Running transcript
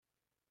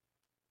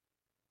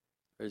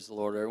Praise the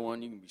Lord,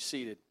 everyone. You can be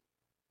seated.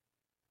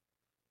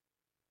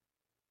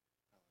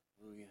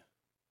 Hallelujah.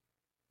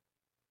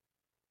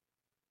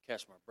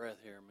 Catch my breath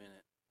here a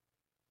minute.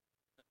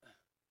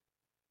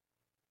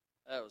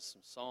 That was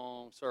some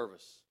song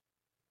service.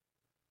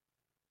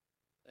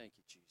 Thank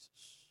you,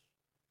 Jesus.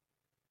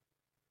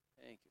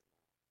 Thank you.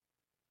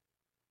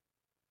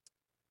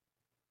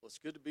 Well, it's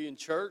good to be in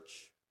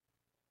church.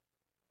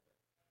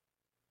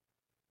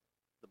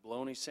 The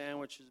bologna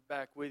sandwich is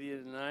back with you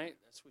tonight.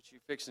 That's what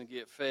you're fixing to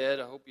get fed.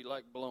 I hope you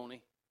like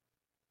bologna.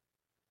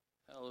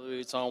 Hallelujah.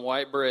 It's on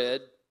white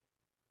bread.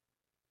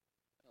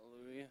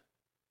 Hallelujah.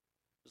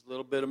 There's a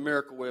little bit of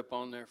Miracle Whip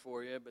on there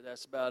for you, but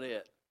that's about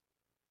it.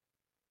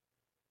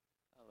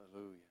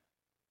 Hallelujah.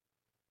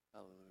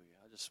 Hallelujah.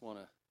 I just want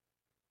to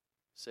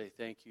say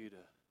thank you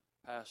to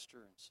Pastor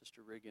and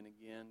Sister Riggin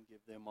again. Give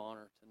them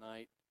honor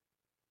tonight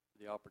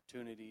for the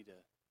opportunity to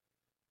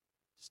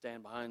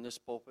stand behind this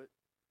pulpit and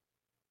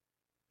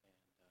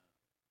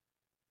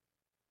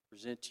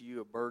present to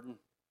you a burden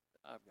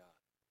that I've got.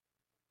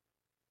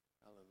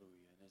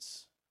 Hallelujah. And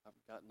I've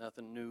got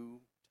nothing new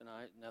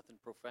tonight, nothing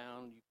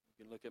profound.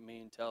 You can look at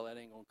me and tell that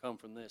ain't going to come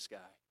from this guy.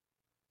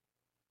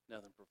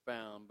 Nothing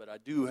profound, but I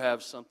do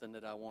have something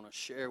that I want to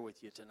share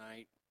with you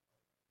tonight.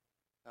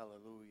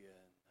 Hallelujah.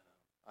 And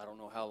I don't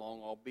know how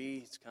long I'll be.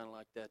 It's kind of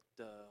like that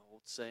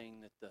old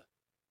saying that the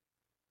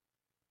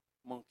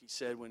monkey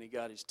said when he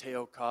got his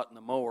tail caught in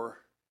the mower,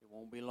 it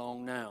won't be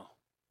long now.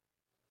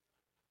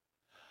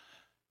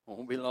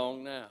 Won't be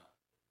long now.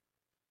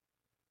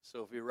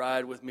 So if you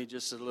ride with me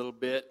just a little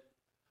bit,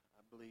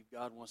 I believe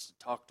God wants to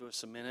talk to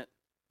us a minute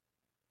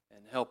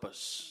and help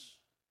us.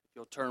 If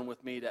you'll turn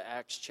with me to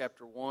Acts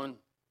chapter 1.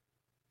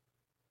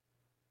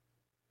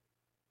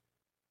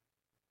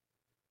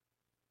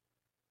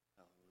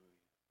 Hallelujah.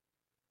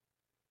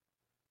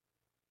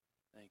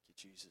 Thank you,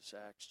 Jesus.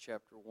 Acts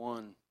chapter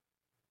 1.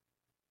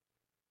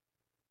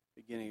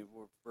 Beginning of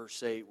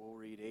verse 8, we'll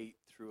read 8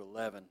 through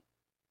 11.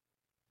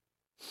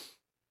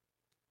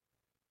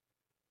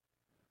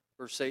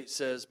 Verse 8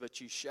 says, "But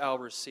ye shall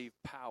receive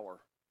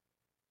power.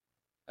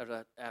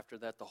 After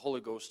that the Holy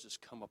Ghost is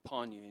come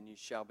upon you, and ye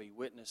shall be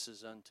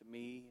witnesses unto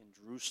me in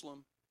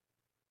Jerusalem,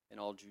 in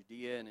all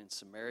Judea, and in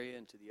Samaria,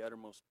 and to the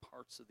uttermost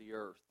parts of the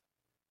earth."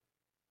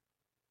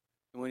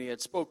 And when he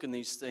had spoken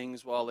these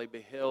things, while they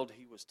beheld,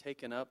 he was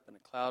taken up, and a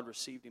cloud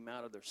received him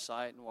out of their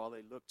sight. And while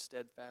they looked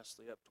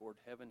steadfastly up toward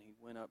heaven, he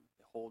went up, and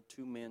behold,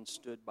 two men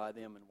stood by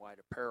them in white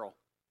apparel,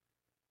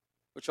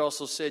 which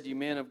also said, Ye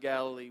men of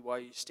Galilee, why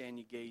ye stand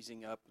ye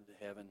gazing up into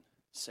heaven?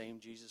 The same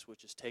Jesus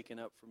which is taken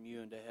up from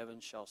you into heaven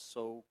shall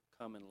so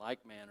come in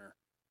like manner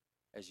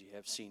as ye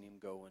have seen him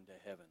go into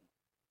heaven.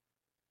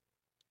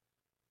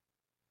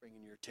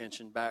 Bringing your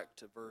attention back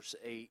to verse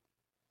 8,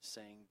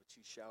 saying, But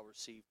ye shall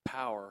receive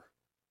power.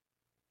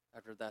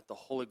 After that the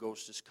Holy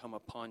Ghost is come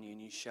upon you,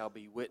 and ye shall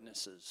be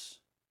witnesses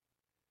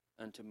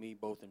unto me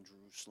both in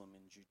Jerusalem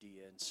and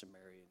Judea and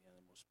Samaria and the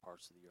uttermost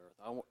parts of the earth.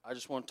 I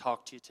just want to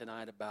talk to you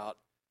tonight about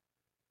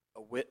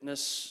a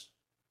witness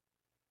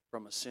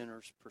from a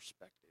sinner's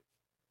perspective.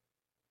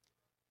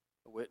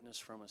 A witness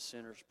from a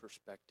sinner's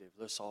perspective.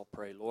 Let's all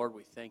pray. Lord,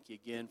 we thank you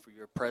again for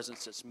your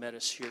presence that's met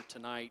us here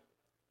tonight.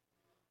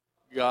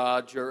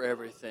 God, you're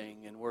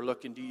everything, and we're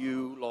looking to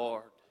you,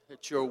 Lord,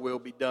 that your will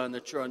be done,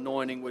 that your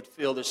anointing would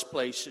fill this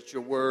place, that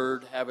your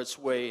word have its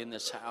way in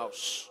this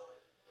house.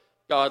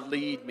 God,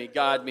 lead me,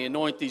 guide me,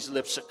 anoint these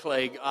lips of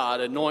clay,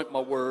 God, anoint my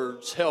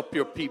words, help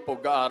your people,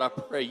 God, I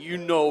pray. You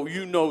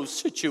know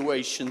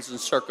situations and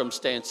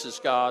circumstances,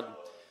 God.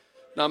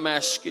 And I'm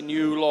asking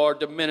you, Lord,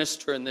 to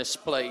minister in this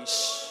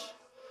place.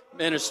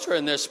 Minister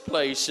in this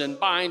place and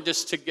bind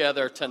us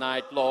together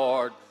tonight,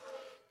 Lord.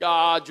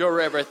 God,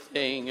 you're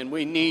everything, and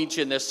we need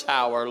you in this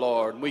hour,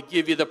 Lord. We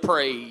give you the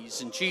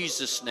praise in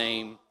Jesus'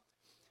 name.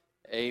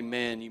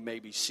 Amen. You may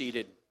be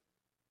seated.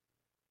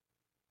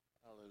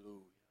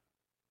 Hallelujah.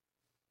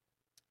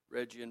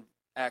 Read you in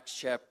Acts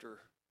chapter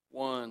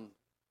 1.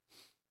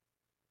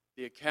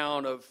 The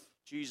account of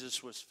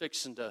Jesus was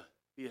fixing to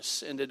be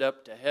ascended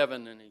up to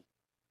heaven, and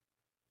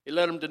he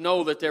let them to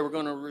know that they were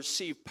going to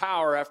receive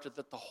power after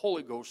that the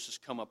Holy Ghost has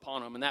come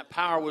upon them. And that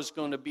power was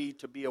going to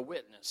be a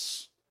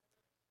witness.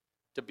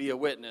 To be a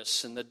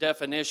witness. And the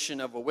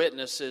definition of a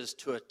witness is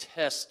to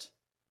attest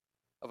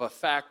of a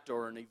fact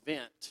or an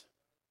event.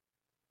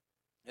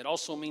 It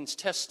also means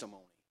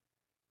testimony.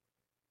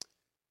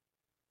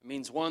 It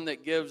means one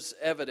that gives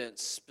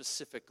evidence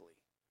specifically.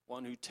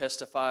 One who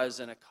testifies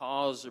in a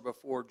cause or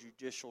before a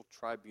judicial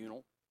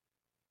tribunal.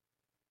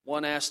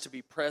 One asked to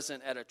be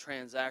present at a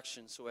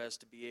transaction so as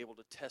to be able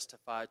to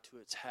testify to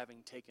its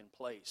having taken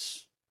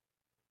place.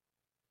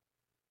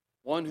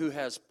 One who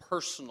has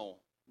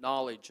personal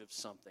knowledge of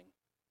something.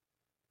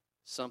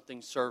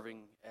 Something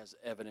serving as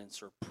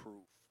evidence or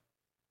proof.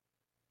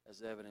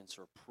 As evidence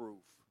or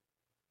proof.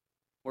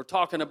 We're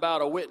talking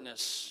about a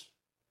witness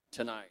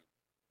tonight.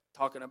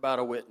 Talking about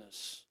a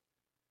witness.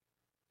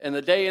 And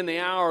the day and the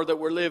hour that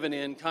we're living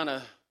in, kind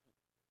of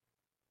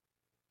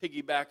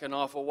piggybacking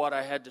off of what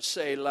I had to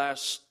say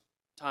last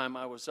time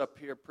I was up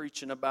here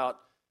preaching about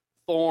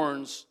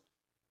thorns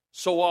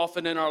So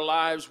often in our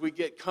lives, we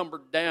get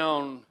cumbered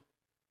down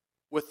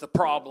with the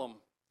problem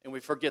and we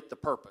forget the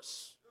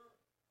purpose.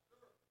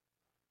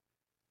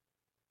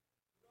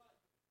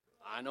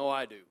 I know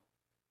I do.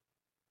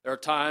 There are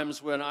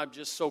times when I'm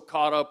just so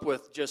caught up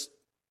with just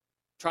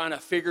trying to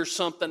figure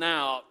something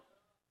out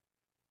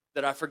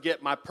that I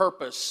forget my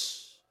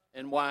purpose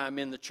and why I'm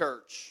in the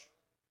church.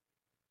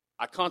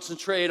 I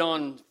concentrate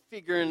on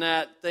figuring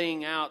that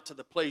thing out to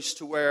the place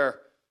to where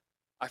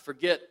I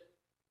forget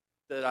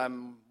that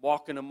I'm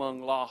walking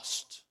among a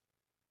lost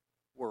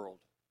world.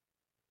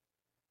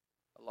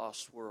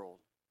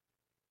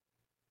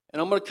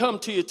 And I'm going to come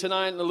to you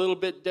tonight in a little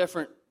bit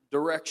different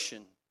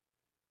direction.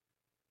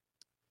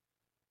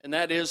 And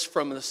that is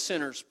from the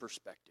sinner's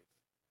perspective.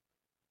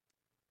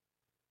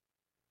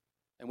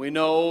 And we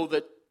know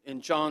that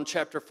in John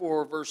chapter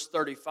 4, verse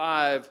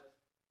 35,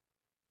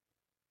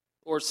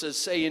 the Lord says,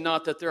 "Say ye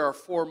not that there are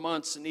 4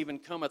 months, and even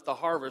cometh the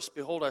harvest.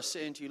 Behold, I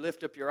say unto you,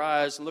 lift up your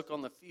eyes and look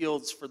on the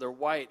fields, for they're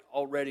white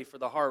already for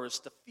the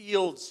harvest." The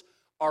fields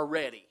are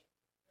ready.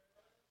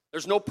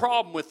 There's no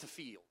problem with the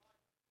field.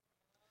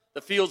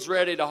 The field's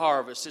ready to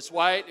harvest. It's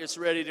white, it's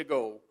ready to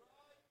go.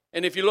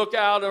 And if you look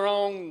out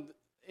around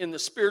in the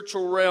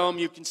spiritual realm,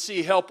 you can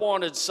see help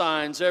wanted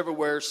signs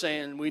everywhere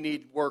saying we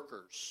need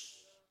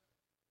workers.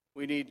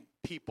 We need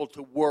people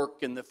to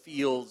work in the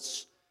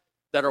fields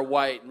that are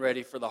white and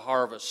ready for the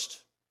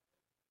harvest.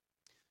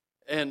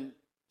 And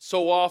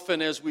so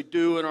often as we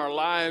do in our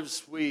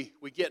lives, we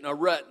get in a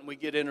rut and we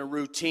get in a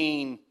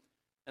routine.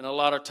 And a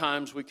lot of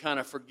times we kind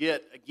of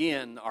forget,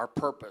 again, our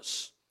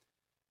purpose.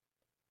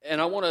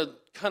 And I want to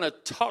kind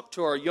of talk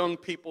to our young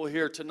people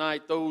here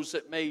tonight, those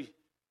that may,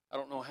 I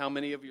don't know how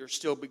many of you are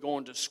still be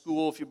going to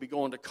school, if you'll be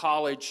going to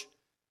college.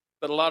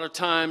 But a lot of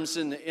times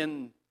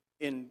in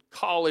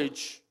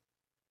college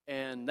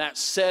and that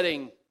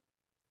setting,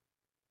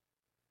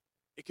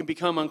 it can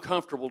become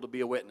uncomfortable to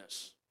be a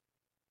witness.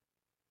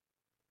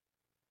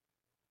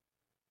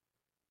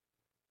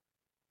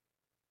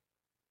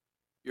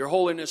 Your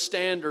holiness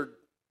standard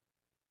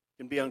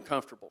can be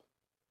uncomfortable.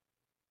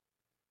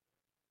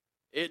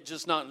 It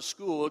just not in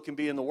school, it can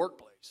be in the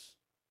workplace.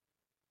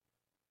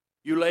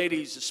 You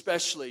ladies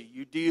especially,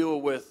 you deal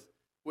with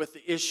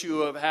the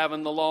issue of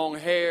having the long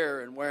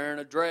hair and wearing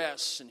a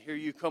dress, and here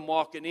you come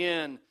walking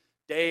in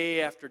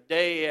day after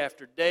day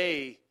after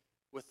day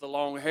with the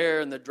long hair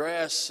and the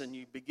dress, and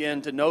you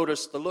begin to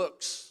notice the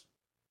looks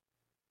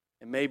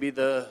and maybe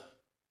the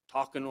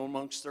talking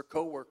amongst their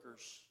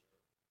coworkers.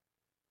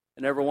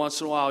 And every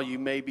once in a while you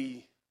may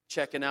be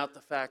checking out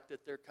the fact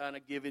that they're kind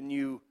of giving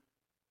you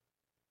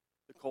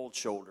the cold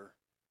shoulder,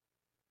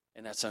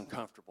 and that's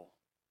uncomfortable.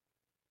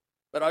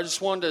 But I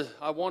just want to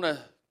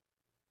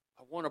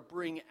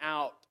bring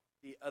out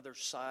the other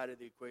side of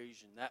the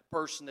equation. That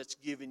person that's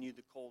giving you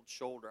the cold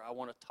shoulder. I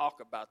want to talk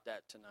about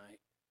that tonight.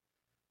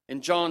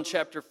 In John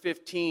chapter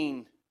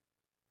 15,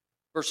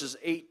 verses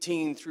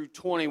 18 through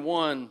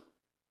 21,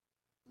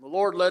 the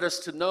Lord let us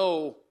to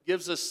know,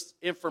 gives us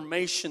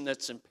information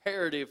that's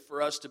imperative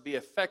for us to be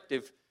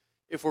effective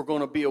if we're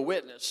going to be a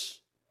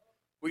witness.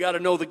 We got to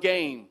know the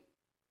game.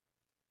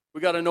 We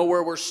got to know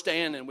where we're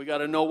standing. We got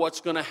to know what's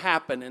going to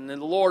happen. And then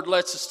the Lord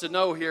lets us to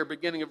know here,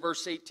 beginning of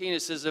verse 18, it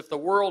says, "If the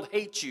world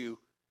hates you,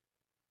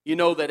 you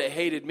know that it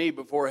hated me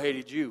before it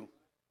hated you."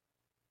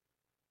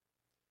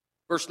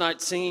 Verse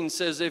 19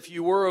 says, "If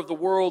you were of the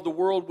world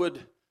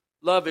would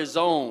love his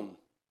own.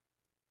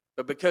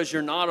 But because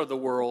you're not of the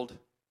world,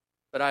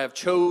 but I have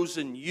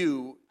chosen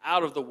you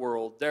out of the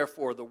world,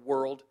 therefore the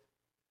world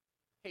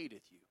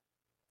hateth you.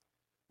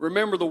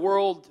 Remember the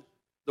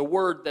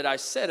word that I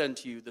said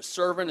unto you, the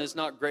servant is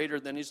not greater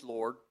than his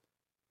Lord.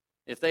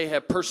 If they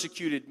have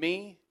persecuted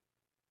me,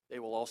 they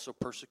will also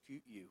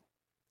persecute you.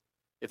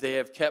 If they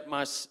have kept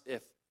my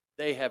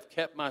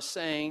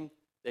saying,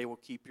 they will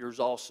keep yours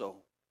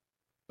also.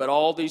 But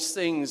all these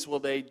things will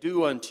they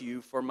do unto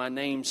you for my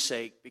name's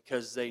sake,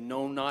 because they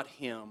know not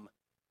him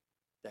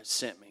that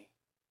sent me."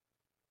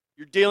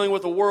 You're dealing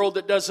with a world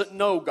that doesn't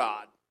know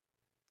God,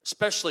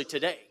 especially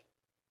today.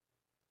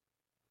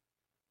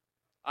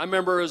 I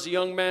remember as a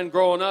young man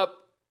growing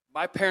up,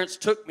 my parents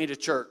took me to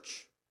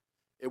church.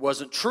 It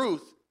wasn't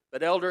truth,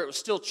 but elder, it was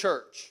still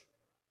church.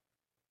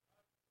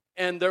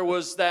 And there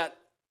was that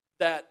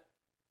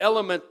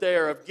element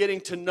there of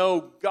getting to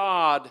know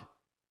God,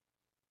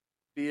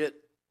 be it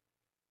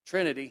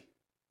Trinity,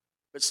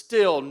 but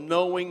still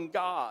knowing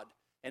God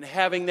and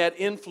having that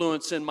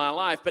influence in my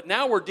life. But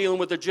now we're dealing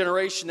with a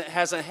generation that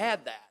hasn't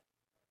had that.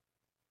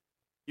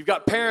 You've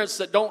got parents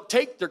that don't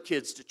take their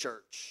kids to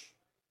church.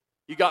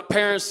 You got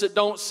parents that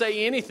don't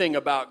say anything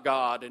about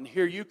God, and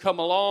here you come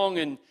along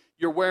and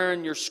you're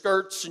wearing your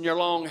skirts and your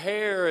long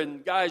hair,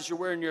 and guys, you're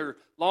wearing your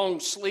long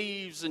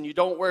sleeves and you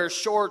don't wear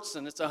shorts,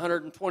 and it's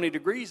 120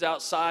 degrees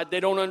outside. They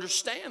don't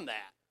understand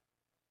that.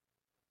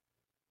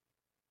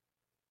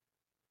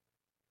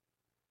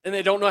 And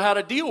they don't know how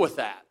to deal with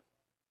that.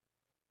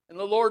 And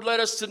the Lord led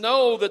us to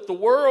know that the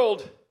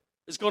world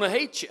is going to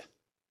hate you.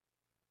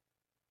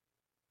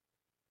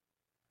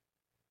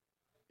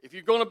 If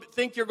you're going to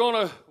think you're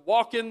going to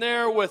walk in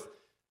there with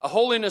a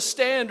holiness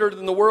standard,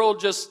 and the world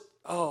just,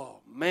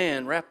 oh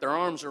man, wrap their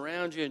arms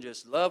around you and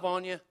just love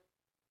on you.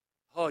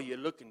 Oh, you're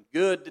looking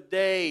good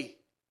today.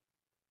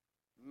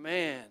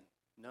 Man,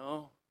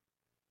 no.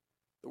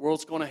 The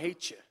world's going to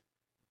hate you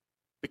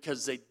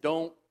because they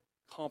don't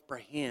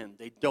comprehend.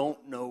 They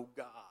don't know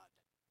God.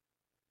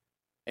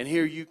 And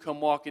here you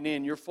come walking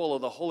in, you're full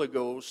of the Holy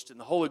Ghost, and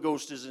the Holy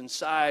Ghost is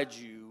inside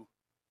you,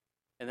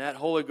 and that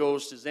Holy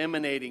Ghost is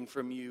emanating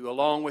from you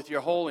along with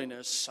your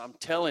holiness. I'm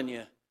telling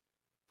you,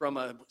 from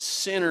a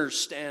sinner's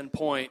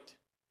standpoint,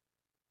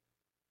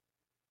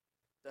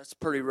 that's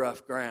pretty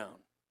rough ground.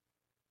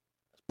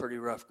 That's pretty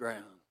rough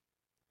ground.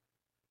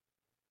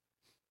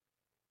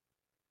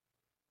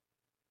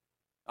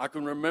 I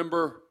can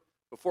remember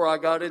before I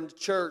got into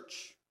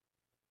church,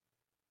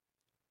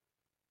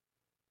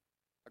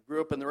 I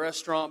grew up in the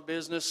restaurant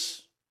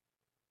business.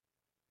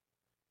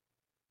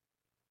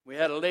 We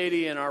had a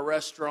lady in our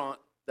restaurant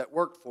that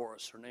worked for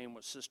us. Her name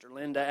was Sister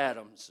Linda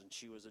Adams, and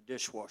she was a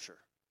dishwasher.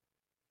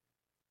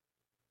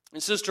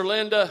 And Sister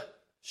Linda,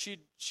 she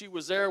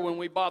was there when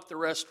we bought the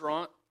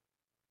restaurant.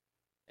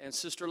 And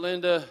Sister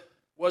Linda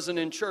wasn't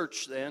in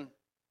church then.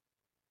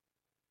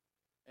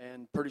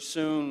 And pretty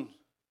soon,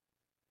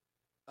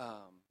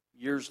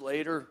 years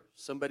later,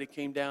 somebody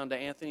came down to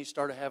Anthony,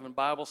 started having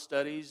Bible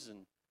studies,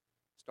 and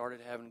started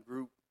having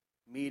group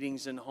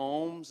meetings in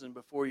homes. And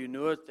before you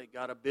knew it, they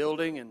got a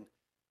building. And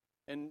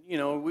you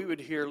know, we would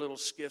hear little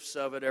skiffs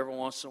of it every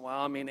once in a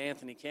while. I mean,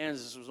 Anthony,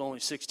 Kansas was only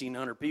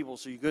 1,600 people,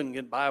 so you couldn't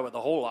get by with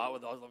a whole lot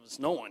with all of us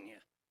knowing you.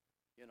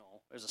 You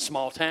know, there's a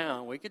small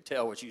town. We could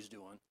tell what she was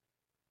doing.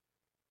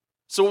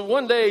 So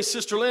one day,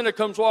 Sister Linda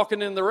comes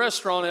walking in the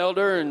restaurant,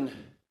 Elder, and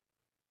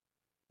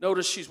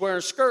notice she's wearing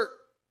a skirt.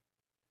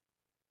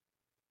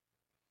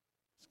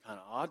 It's kind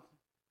of odd.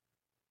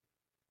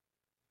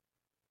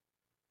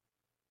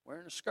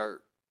 Wearing a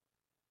skirt.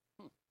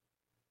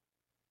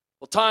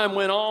 Well, time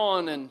went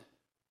on, and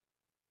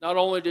not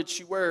only did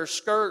she wear her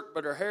skirt,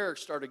 but her hair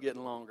started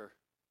getting longer.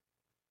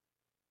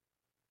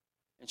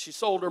 And she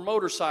sold her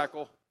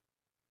motorcycle.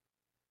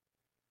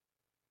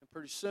 And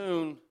pretty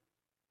soon,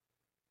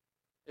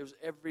 it was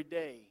every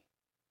day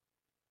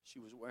she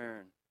was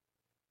wearing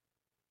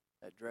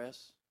that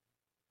dress,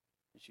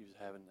 and she was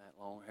having that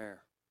long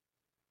hair.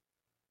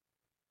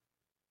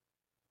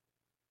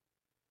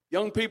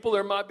 Young people,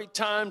 there might be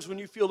times when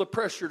you feel the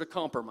pressure to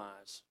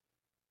compromise.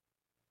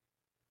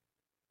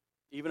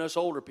 Even us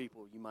older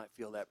people, you might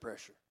feel that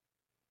pressure.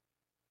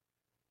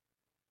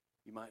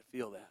 You might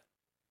feel that.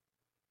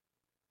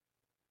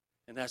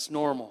 And that's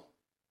normal.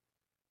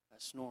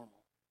 That's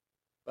normal.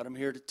 But I'm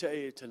here to tell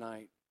you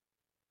tonight,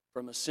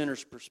 from a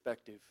sinner's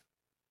perspective,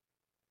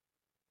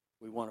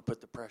 we want to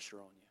put the pressure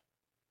on you.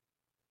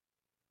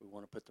 We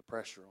want to put the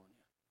pressure on you.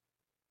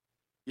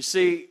 You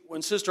see,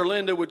 when Sister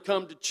Linda would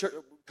come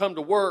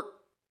to work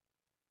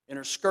in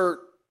her skirt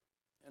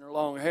and her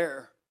long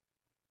hair,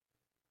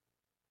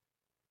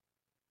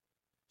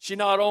 she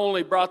not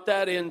only brought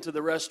that into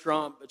the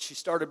restaurant, but she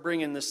started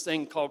bringing this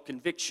thing called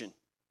conviction.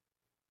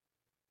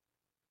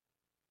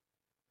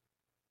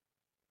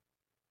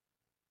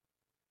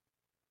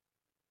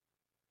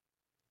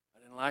 I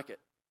didn't like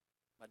it.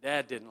 My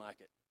dad didn't like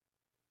it.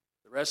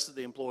 The rest of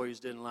the employees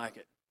didn't like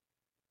it.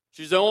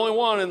 She's the only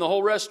one in the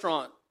whole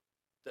restaurant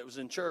that was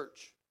in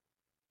church.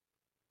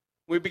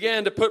 We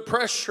began to put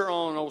pressure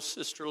on old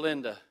Sister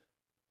Linda.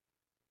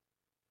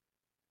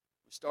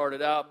 We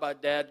started out by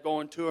Dad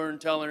going to her and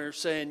telling her,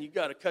 saying, you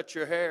got to cut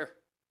your hair.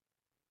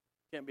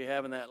 Can't be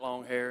having that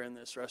long hair in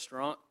this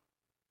restaurant.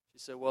 She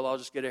said, well, I'll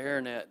just get a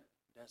hairnet.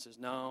 Dad says,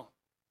 no,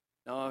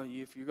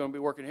 if you're going to be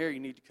working here, you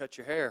need to cut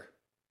your hair.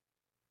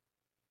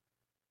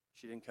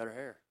 She didn't cut her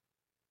hair.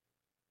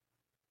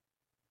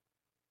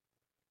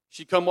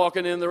 She'd come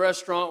walking in the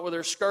restaurant with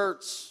her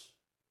skirts.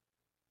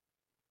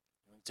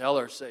 And tell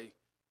her, say,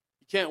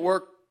 you can't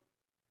work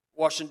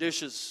washing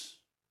dishes.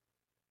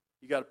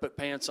 You got to put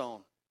pants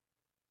on.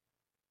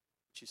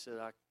 She said,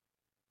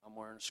 I'm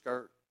wearing a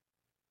skirt.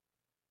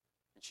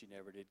 And she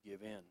never did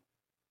give in.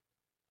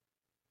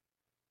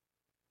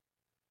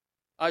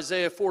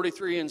 Isaiah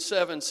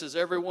 43:7 says,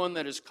 everyone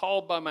that is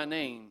called by my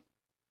name,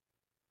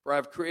 for I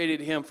have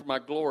created him for my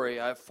glory.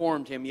 I have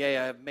formed him, yea,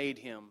 I have made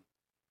him.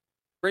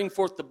 Bring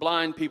forth the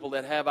blind people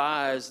that have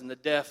eyes and the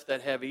deaf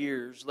that have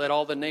ears. Let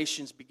all the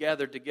nations be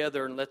gathered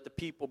together and let the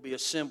people be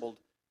assembled.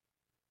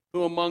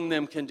 Who among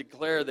them can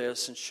declare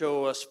this and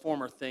show us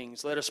former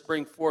things? Let us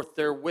bring forth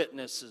their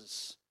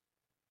witnesses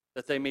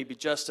that they may be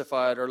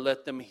justified, or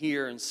let them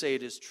hear and say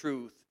it is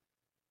truth.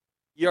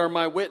 Ye are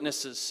my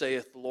witnesses,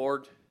 saith the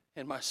Lord,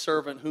 and my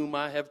servant whom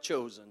I have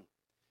chosen,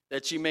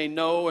 that ye may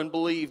know and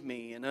believe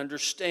me and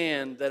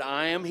understand that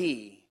I am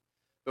he.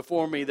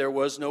 Before me there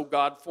was no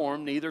God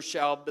formed, neither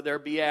shall there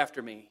be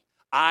after me.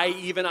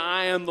 Even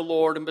I am the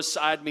Lord, and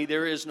beside me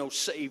there is no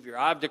Savior.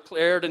 I've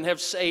declared and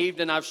have saved,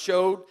 and I've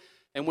showed,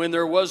 and when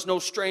there was no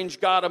strange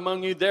God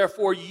among you,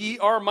 therefore ye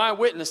are my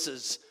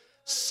witnesses,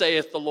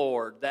 saith the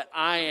Lord, that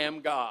I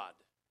am God.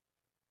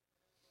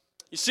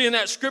 You see in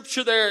that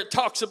scripture there, it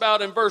talks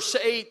about in verse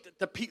 8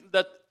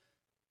 that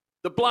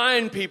The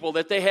blind people,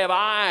 that they have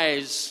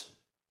eyes,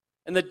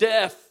 and the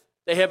deaf,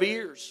 they have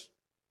ears.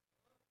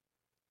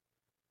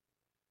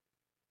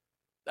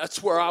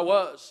 That's where I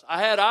was. I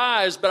had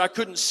eyes, but I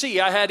couldn't see.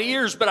 I had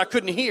ears, but I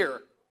couldn't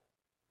hear.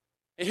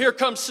 And here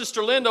comes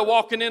Sister Linda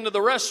walking into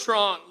the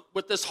restaurant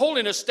with this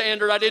holiness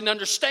standard I didn't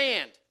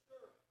understand.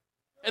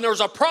 And there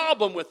was a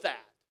problem with that.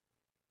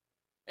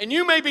 And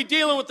you may be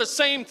dealing with the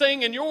same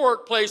thing in your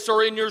workplace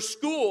or in your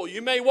school.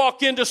 You may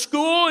walk into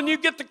school and you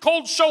get the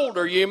cold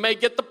shoulder. You may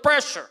get the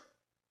pressure.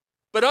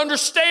 But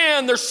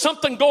understand there's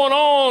something going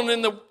on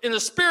in the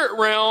spirit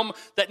realm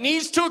that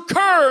needs to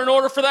occur in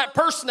order for that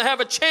person to have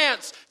a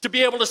chance to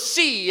be able to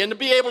see and to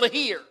be able to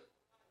hear.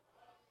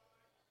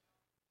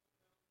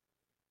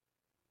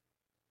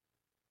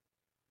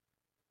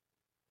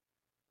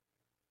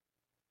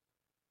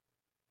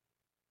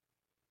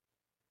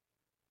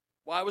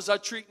 Why was I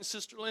treating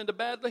Sister Linda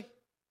badly?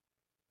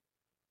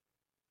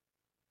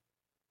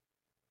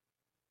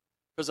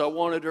 Because I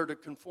wanted her to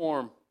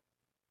conform to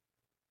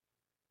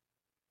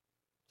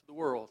the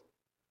world.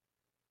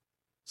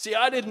 See,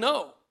 I didn't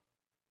know.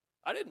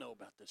 I didn't know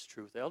about this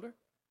truth, Elder.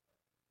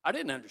 I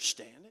didn't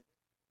understand it.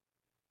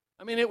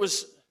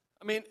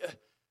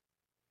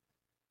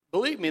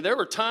 Believe me, there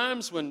were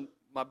times when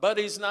my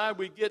buddies and I,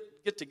 we'd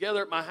get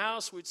together at my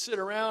house, we'd sit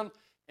around,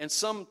 and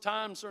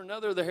sometimes or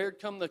another, there had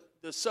come the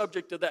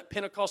subject of that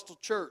Pentecostal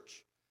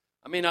church.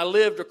 I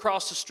lived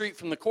across the street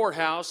from the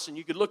courthouse, and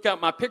you could look out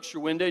my picture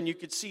window, and you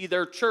could see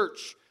their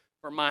church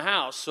from my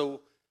house.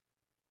 So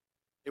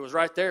it was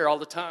right there all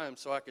the time,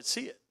 so I could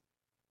see it.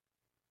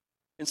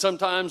 And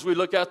sometimes we'd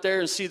look out there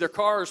and see their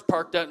cars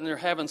parked out, and they're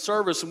having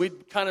service, and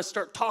we'd kind of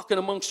start talking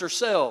amongst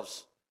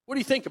ourselves. What do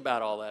you think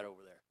about all that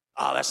over there?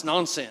 Oh, that's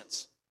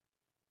nonsense.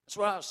 That's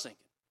what I was thinking.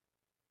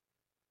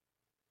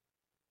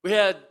 We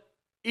had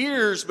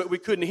ears, but we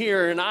couldn't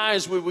hear, and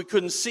eyes we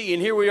couldn't see.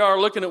 And here we are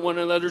looking at one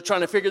another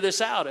trying to figure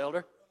this out,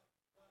 Elder.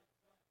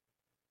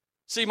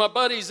 See, my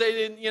buddies, they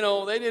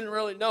didn't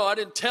really know. I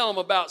didn't tell them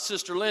about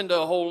Sister Linda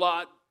a whole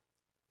lot.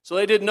 So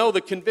they didn't know the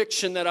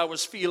conviction that I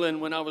was feeling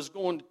when I was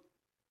going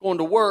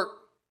to work.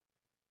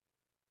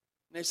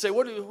 And they say,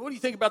 what do you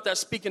think about that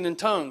speaking in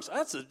tongues?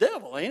 That's the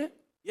devil, ain't it?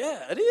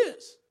 Yeah, it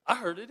is. I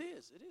heard it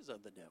is. It is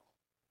of the devil.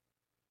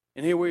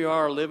 And here we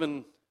are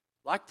living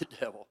like the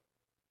devil.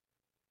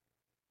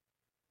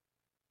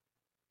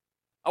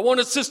 I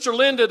wanted Sister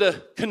Linda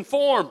to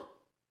conform.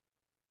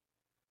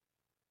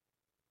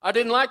 I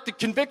didn't like the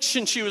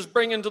conviction she was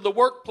bringing to the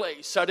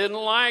workplace. I didn't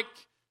like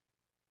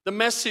the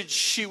message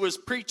she was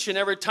preaching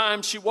every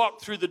time she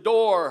walked through the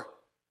door,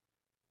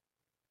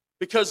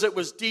 because it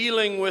was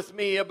dealing with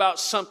me about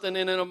something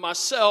in and of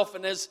myself.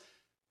 And as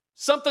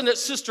something that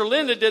Sister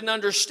Linda didn't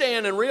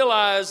understand and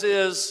realize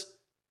is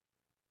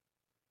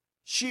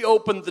she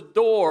opened the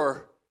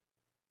door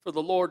for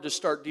the Lord to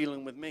start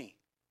dealing with me.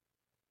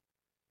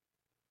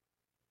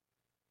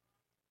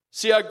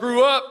 See, I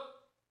grew up,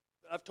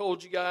 I've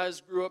told you guys,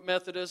 grew up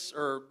Methodist,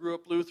 or grew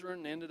up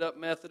Lutheran, ended up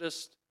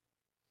Methodist,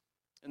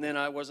 and then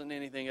I wasn't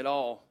anything at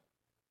all.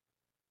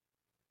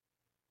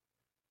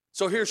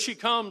 So here she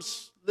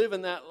comes,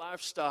 living that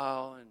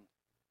lifestyle, and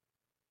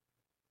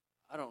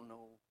I don't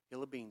know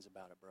hill of beans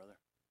about it, brother.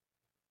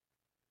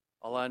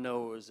 All I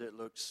know is it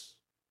looks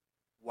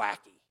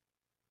wacky.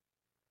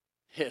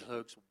 It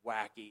looks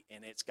wacky,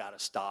 and it's got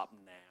to stop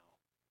now.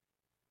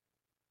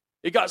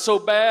 It got so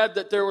bad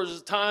that there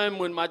was a time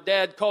when my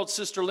dad called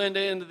Sister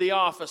Linda into the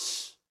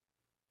office,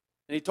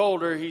 and he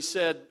told her, he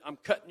said, I'm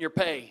cutting your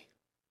pay.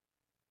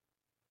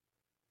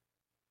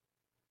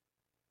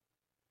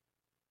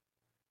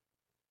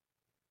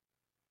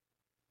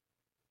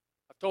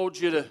 I've told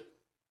you to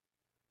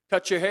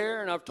cut your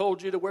hair, and I've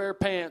told you to wear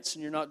pants,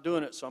 and you're not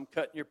doing it, so I'm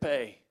cutting your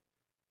pay.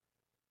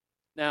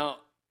 Now,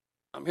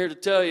 I'm here to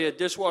tell you,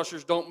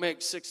 dishwashers don't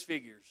make six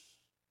figures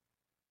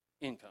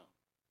income.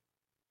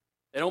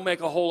 They don't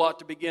make a whole lot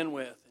to begin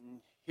with.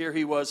 And here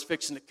he was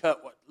fixing to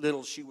cut what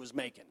little she was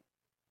making.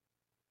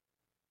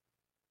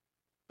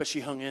 But she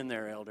hung in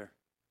there, Elder.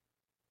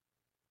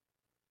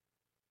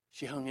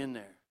 She hung in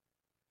there.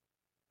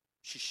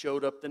 She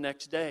showed up the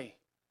next day.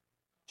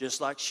 Just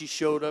like she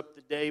showed up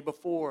the day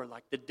before,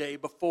 like the day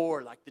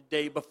before, like the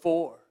day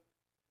before.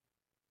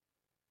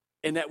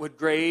 And that would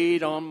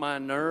grate on my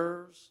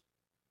nerves.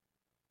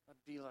 I'd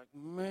be like,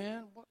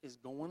 man, what is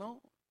going on?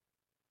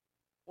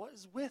 What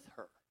is with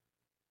her?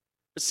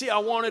 But see, I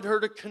wanted her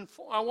to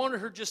conform. I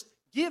wanted her to just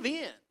give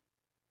in.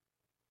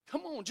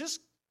 Come on, just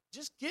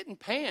get in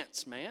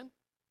pants, man.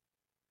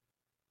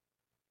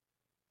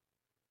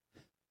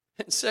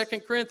 In 2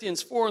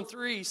 Corinthians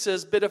 4:3, he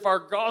says, but if our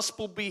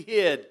gospel be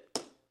hid,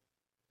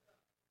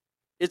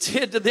 it's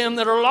hid to them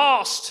that are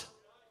lost.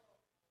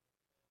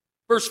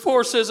 Verse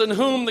 4 says, in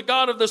whom the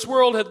God of this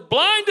world hath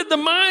blinded the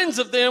minds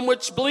of them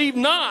which believe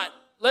not,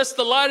 lest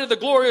the light of the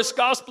glorious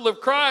gospel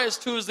of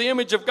Christ, who is the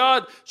image of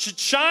God, should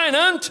shine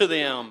unto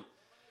them.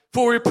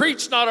 For we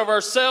preach not of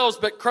ourselves,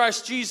 but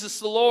Christ Jesus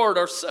the Lord,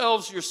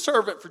 ourselves your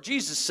servant for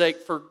Jesus'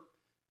 sake, for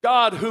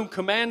God whom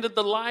commanded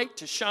the light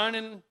to shine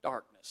in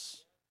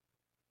darkness.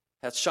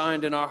 hath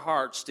shined in our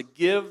hearts to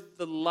give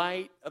the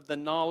light of the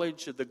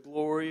knowledge of the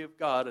glory of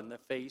God in the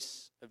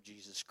face of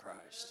Jesus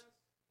Christ.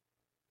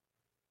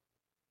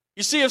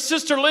 You see, if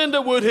Sister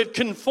Linda would have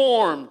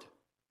conformed,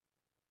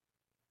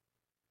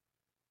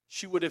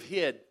 she would have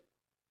hid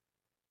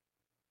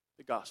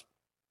the gospel.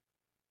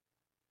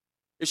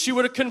 If she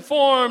would have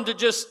conformed to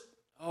just,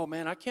 oh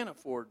man, I can't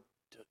afford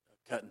to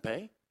cut and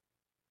pay.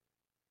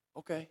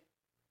 Okay,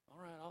 all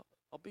right,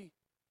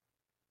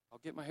 I'll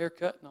get my hair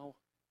cut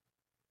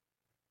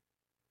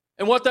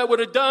and what that would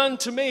have done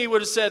to me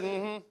would have said,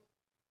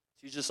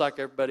 she's just like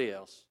everybody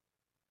else.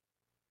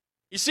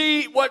 You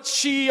see, what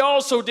she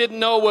also didn't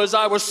know was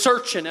I was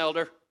searching,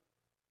 elder.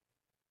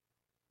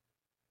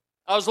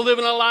 I was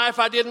living a life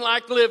I didn't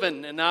like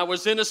living, and I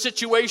was in a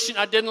situation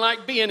I didn't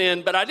like being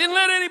in, but I didn't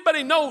let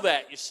anybody know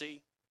that, you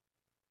see.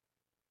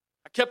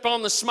 I kept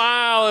on the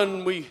smile,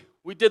 and we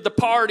did the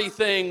party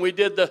thing. We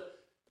did the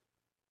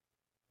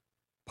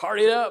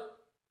partied up.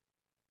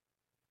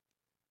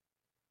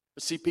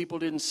 But see, people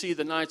didn't see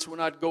the nights when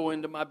I'd go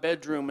into my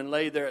bedroom and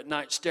lay there at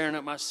night staring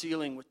at my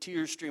ceiling with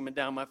tears streaming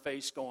down my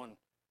face going,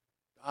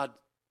 God,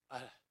 I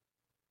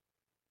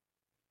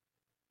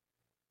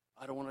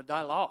don't want to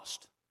die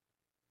lost.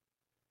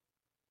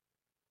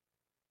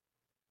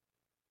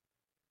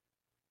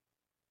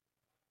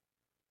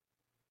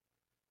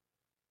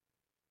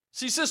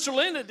 See, Sister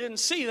Linda didn't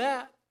see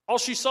that. All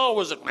she saw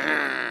was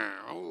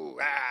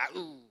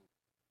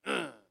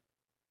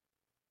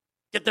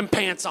get them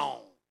pants on.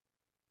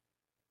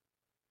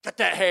 Cut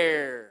that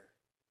hair.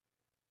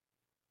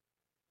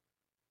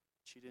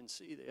 She didn't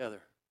see the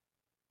other.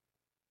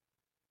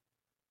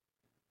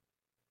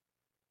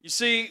 You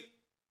see,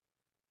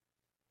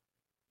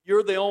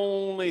 you're the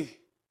only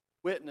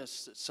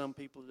witness that some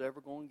people are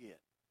ever going to get.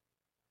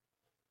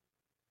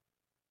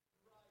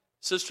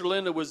 Sister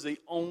Linda was the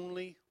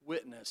only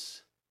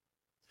witness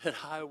that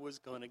I was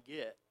going to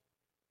get.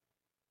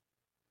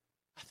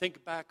 I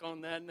think back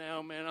on that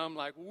now, man, I'm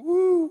like,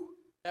 woo,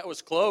 that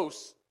was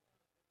close.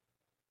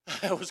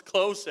 That was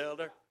close,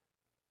 elder.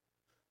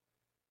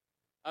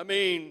 I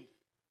mean,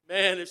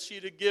 man, if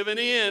she'd have given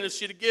in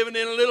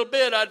a little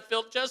bit, I'd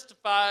felt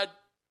justified.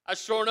 I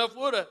sure enough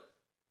would have.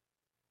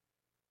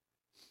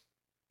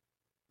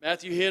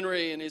 Matthew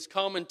Henry, in his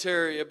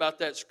commentary about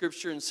that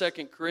scripture in 2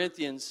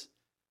 Corinthians,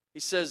 he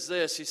says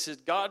this. He says,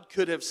 God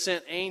could have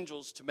sent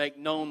angels to make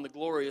known the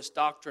glorious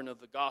doctrine of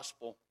the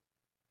gospel,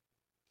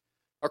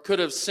 or could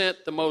have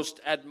sent the most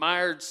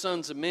admired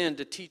sons of men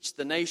to teach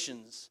the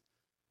nations,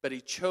 but he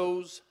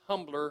chose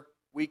humbler,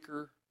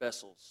 weaker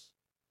vessels,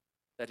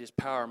 that his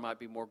power might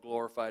be more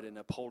glorified in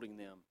upholding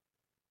them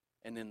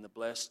and in the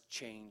blessed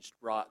change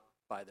wrought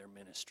by their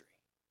ministry.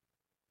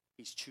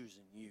 He's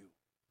choosing you.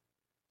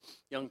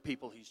 Young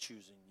people, he's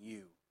choosing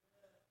you.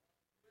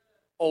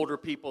 Older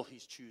people,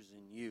 he's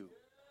choosing you.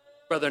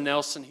 Brother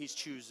Nelson, he's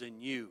choosing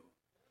you.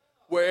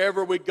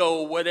 Wherever we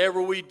go,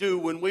 whatever we do,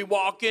 when we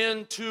walk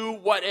into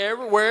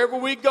wherever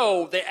we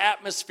go, the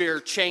atmosphere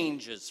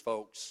changes,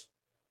 folks.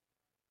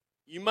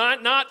 You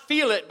might not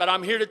feel it, but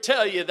I'm here to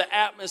tell you the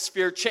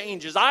atmosphere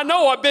changes. I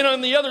know I've been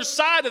on the other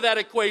side of that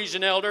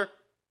equation, elder.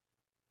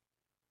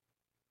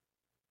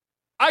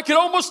 I could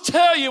almost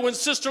tell you when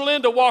Sister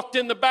Linda walked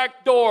in the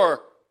back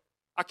door,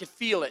 I could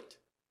feel it.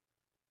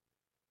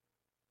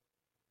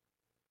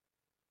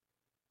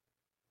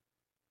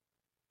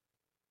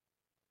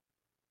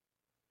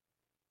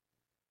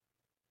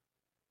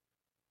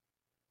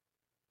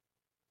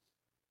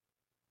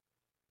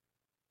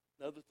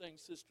 Another thing,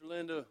 Sister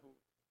Linda,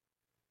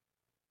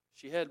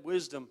 she had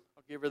wisdom.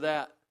 I'll give her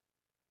that.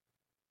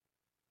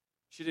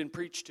 She didn't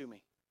preach to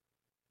me.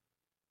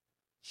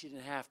 She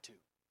didn't have to.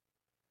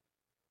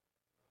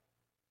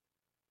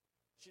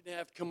 She didn't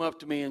have to come up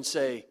to me and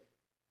say,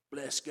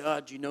 bless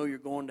God, you know you're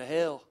going to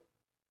hell.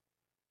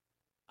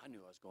 I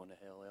knew I was going to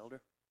hell,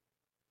 elder.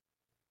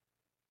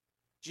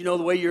 Do you know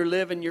the way you're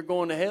living, you're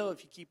going to hell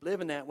if you keep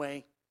living that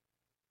way?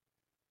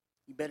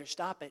 You better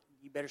stop it.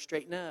 You better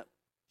straighten up.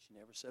 She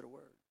never said a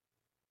word.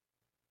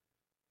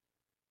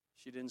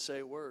 She didn't say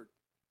a word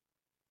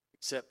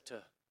except,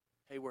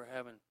 hey, we're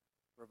having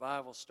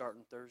revival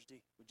starting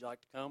Thursday. Would you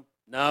like to come?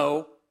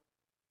 No.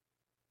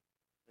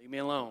 Leave me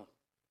alone.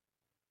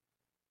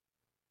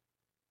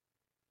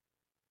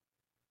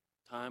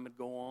 Time would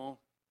go on.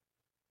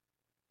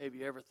 Have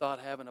you ever thought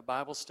of having a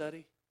Bible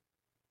study?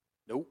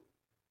 Nope.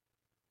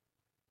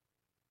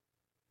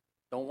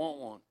 Don't want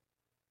one.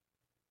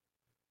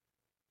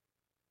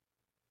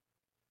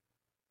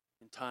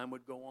 And time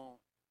would go on.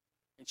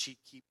 And she'd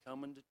keep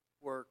coming to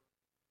work.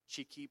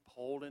 She'd keep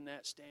holding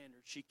that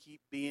standard. She'd keep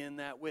being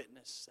that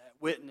witness,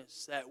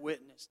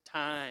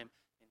 time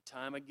and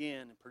time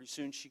again. And pretty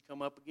soon she'd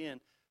come up again.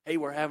 Hey,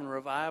 we're having a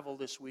revival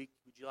this week.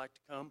 Would you like to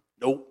come?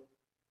 Nope.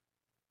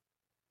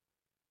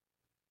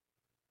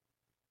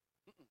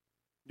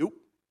 Nope.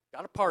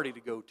 Got a party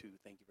to go to.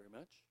 Thank you very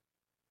much.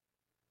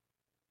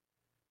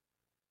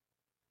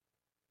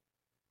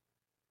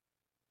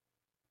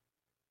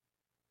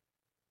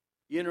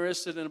 You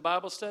interested in a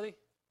Bible study?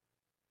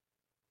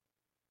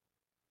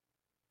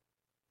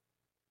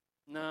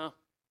 No.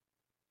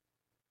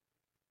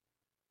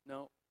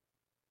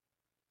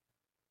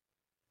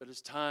 But as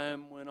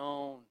time went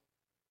on,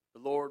 the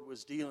Lord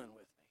was dealing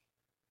with me.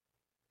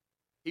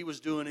 He was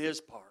doing His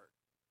part.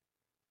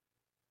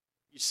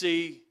 You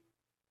see,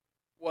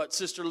 what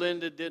Sister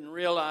Linda didn't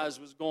realize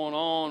was going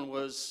on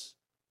was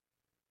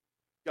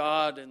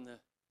God in the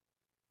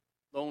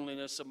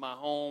loneliness of my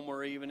home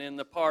or even in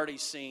the party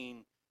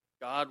scene,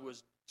 God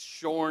was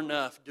sure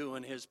enough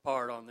doing His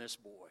part on this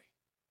boy.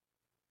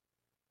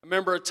 I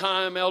remember a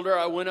time, Elder,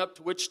 I went up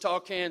to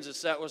Wichita,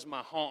 Kansas. That was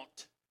my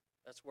haunt.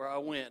 That's where I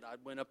went. I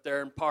went up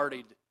there and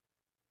partied.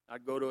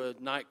 I'd go to a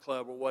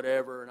nightclub or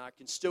whatever, and I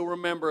can still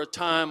remember a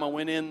time I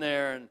went in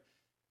there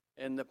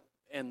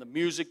and the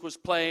music was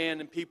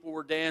playing and people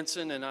were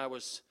dancing, and I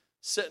was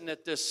sitting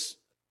at this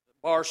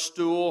bar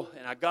stool,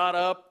 and I got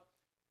up,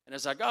 and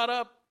as I got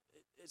up,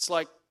 it's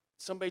like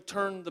somebody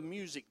turned the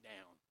music down.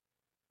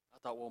 I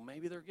thought, well,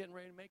 maybe they're getting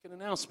ready to make an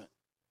announcement.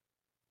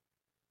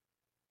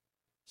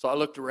 So I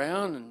looked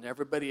around, and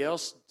everybody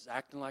else was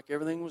acting like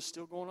everything was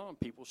still going on.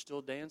 People still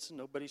dancing.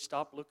 Nobody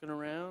stopped looking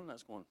around. I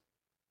was going,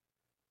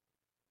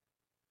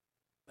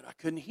 but I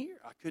couldn't hear.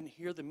 I couldn't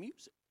hear the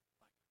music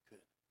like I could.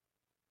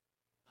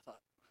 I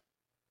thought,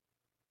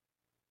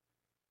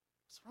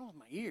 what's wrong with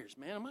my ears,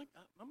 man?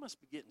 I must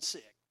be getting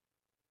sick.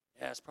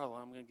 Yeah, that's probably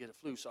why I'm going to get a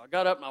flu. So I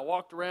got up and I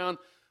walked around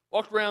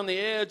the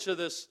edge of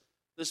this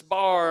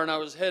bar, and I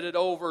was headed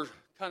over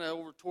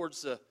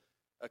towards a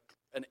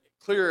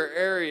clearer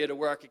area to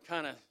where I could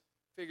kind of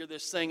figure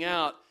this thing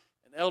out.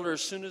 And Elder,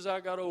 as soon as I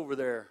got over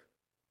there,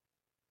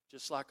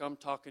 just like I'm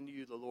talking to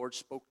you, the Lord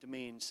spoke to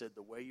me and said,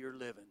 the way you're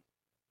living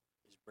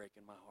is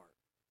breaking my heart.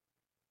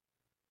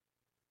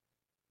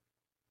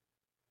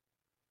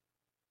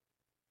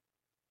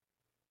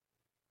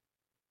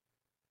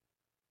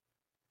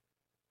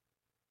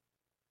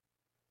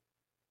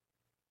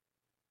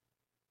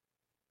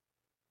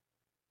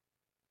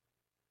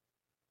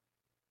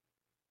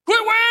 Quit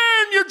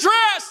wearing your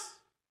dress!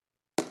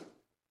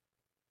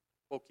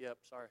 Woke you up,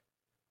 sorry.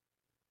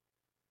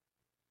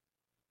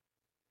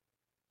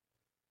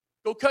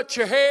 Go cut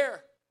your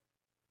hair.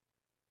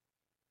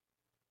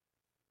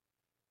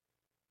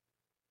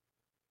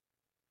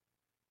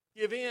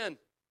 Give in.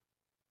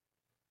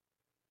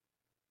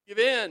 Give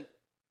in.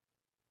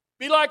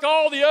 Be like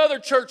all the other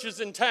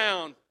churches in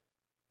town.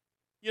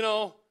 You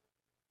know,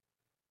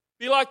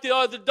 be like the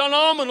other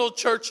denominational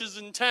churches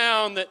in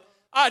town that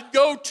I'd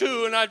go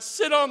to, and I'd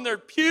sit on their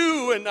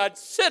pew and I'd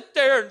sit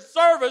there in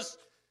service.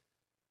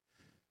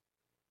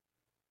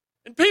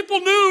 And people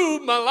knew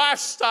my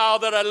lifestyle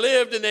that I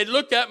lived, and they'd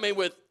look at me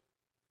with,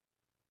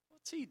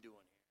 what's he doing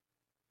here?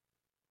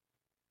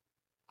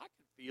 I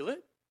could feel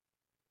it.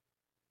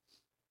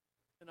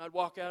 And I'd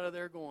walk out of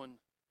there going,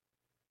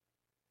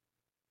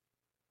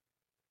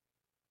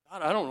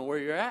 God, I don't know where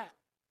you're at.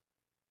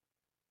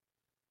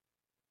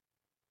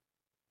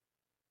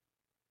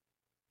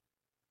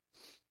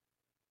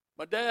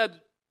 My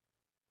dad,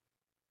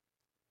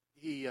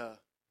 he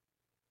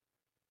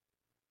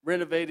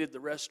renovated the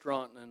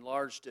restaurant and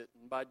enlarged it,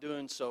 and by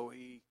doing so,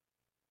 he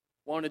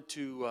wanted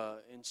to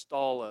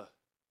install a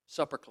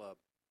supper club.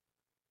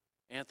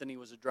 Anthony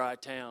was a dry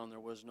town. There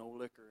was no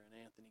liquor in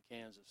Anthony,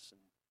 Kansas, and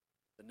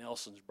the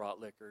Nelsons brought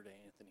liquor to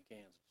Anthony,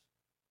 Kansas.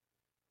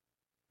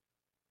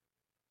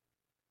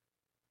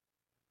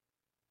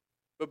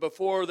 But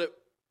before that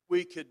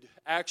we could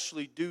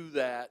actually do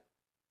that,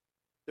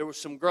 there was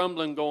some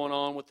grumbling going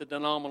on with the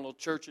denominational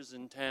churches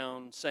in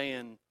town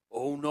saying,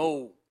 oh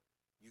no,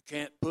 you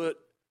can't put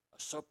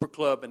a supper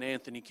club in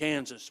Anthony,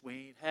 Kansas.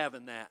 We ain't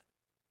having that.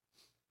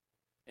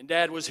 And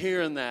Dad was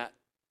hearing that.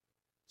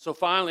 So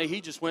finally he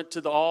just went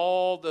to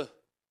all the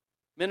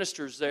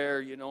ministers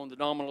there, in the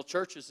denominational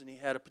churches, and he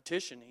had a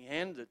petition. He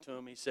handed it to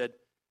them. He said,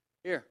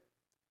 here,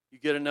 you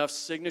get enough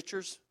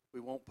signatures, we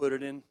won't put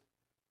it in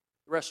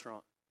the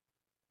restaurant.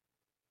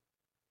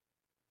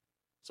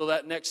 So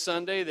that next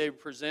Sunday, they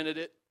presented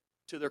it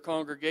to their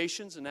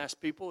congregations and asked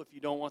people, if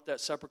you don't want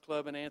that supper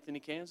club in Anthony,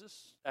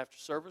 Kansas, after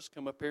service,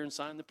 come up here and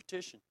sign the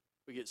petition.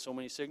 We get so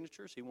many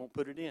signatures, he won't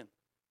put it in.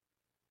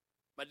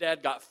 My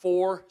dad got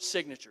 4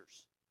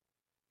 signatures.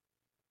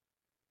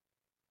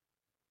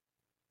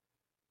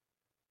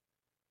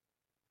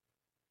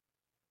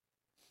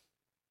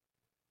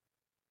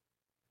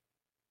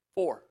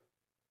 Four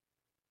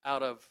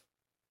out of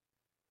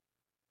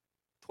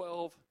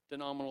 12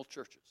 denominational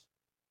churches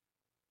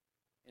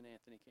in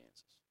Anthony,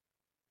 Kansas.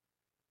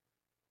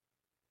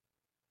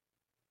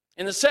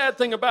 And the sad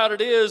thing about it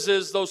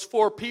is those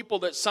 4 people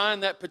that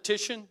signed that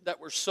petition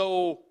that were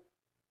so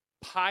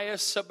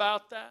pious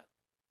about that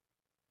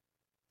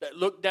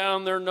looked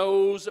down their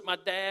nose at my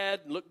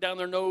dad and looked down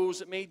their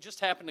nose at me,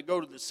 just happened to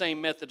go to the same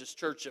Methodist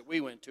church that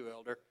we went to,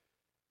 Elder.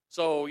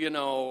 So,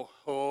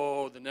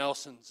 the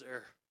Nelsons,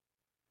 they're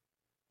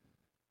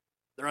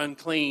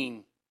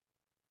unclean.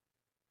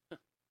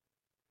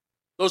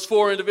 Those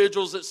 4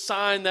 individuals that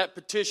signed that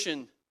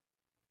petition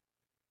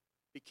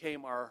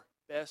became our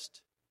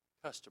best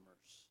customers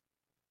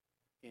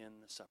in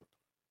the supper club.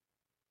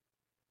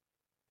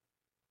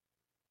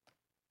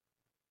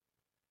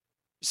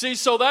 You see,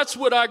 so that's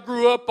what I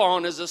grew up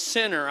on as a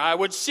sinner. I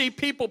would see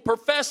people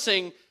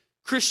professing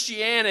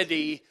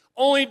Christianity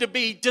only to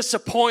be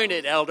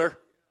disappointed, elder.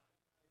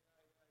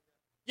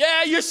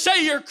 Yeah, you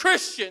say you're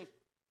Christian.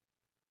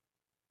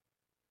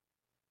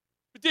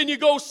 But then you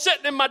go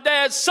sitting in my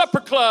dad's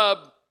supper club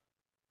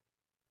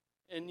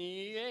and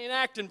you ain't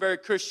acting very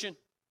Christian.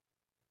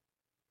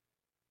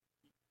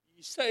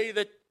 You say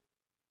that you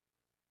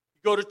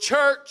go to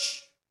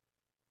church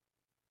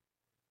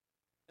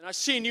and I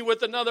seen you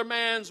with another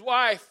man's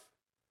wife.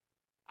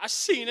 I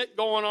seen it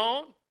going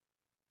on.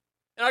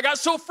 And I got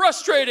so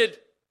frustrated,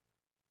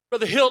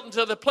 Brother Hilton,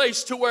 to the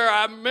place to where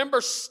I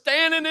remember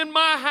standing in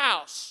my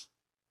house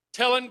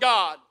telling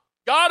God,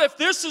 God, if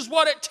this is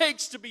what it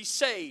takes to be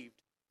saved,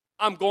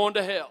 I'm going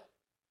to hell.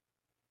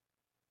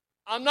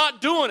 I'm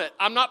not doing it.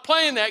 I'm not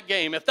playing that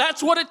game. If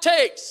that's what it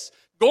takes,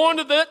 going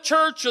to that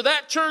church or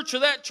that church or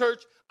that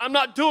church, I'm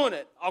not doing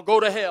it. I'll go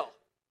to hell.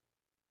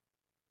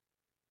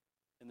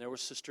 And there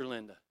was Sister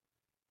Linda.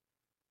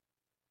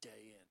 Day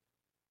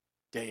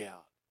in, day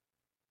out.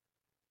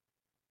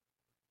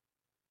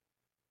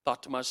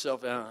 Thought to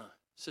myself,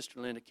 Sister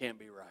Linda can't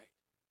be right.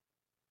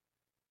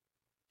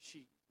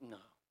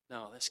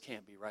 No, this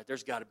can't be right.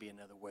 There's got to be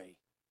another way.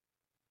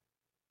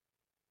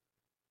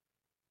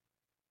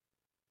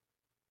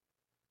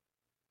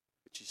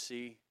 But you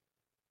see,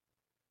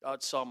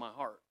 God saw my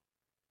heart,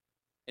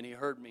 and He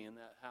heard me in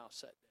that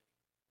house that day.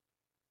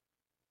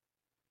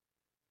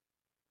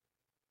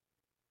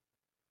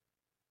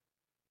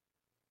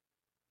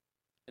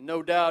 And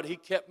no doubt He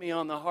kept me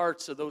on the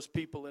hearts of those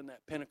people in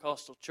that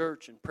Pentecostal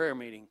church and prayer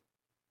meeting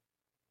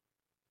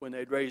when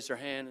they'd raise their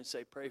hand and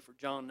say, pray for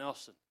John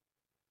Nelson.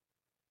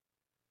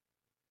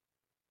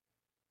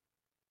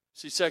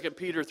 See, 2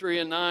 Peter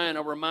 3:9,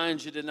 I'll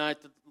remind you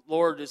tonight that the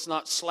Lord is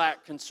not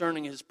slack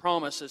concerning His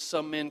promise, as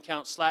some men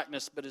count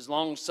slackness, but is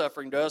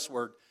long-suffering to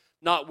usward,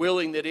 not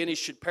willing that any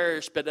should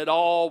perish, but that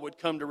all would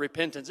come to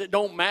repentance. It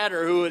don't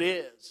matter who it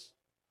is.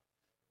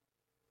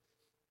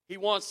 He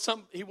wants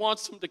them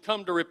to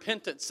come to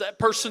repentance. That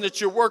person that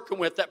you're working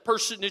with, that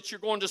person that you're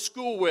going to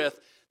school with,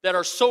 that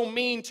are so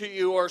mean to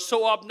you or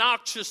so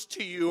obnoxious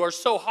to you or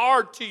so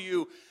hard to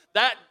you,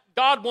 that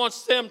God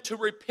wants them to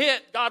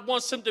repent. God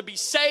wants them to be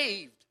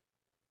saved.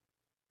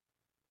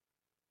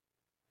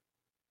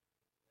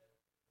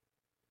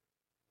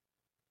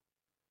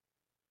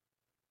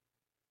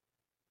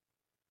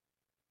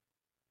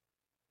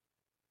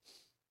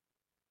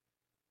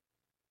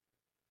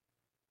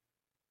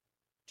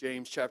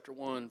 James chapter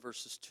 1,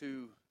 verses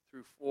 2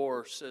 through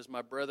 4 says,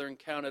 my brethren,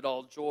 count it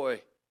all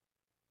joy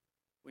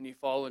when you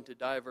fall into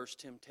diverse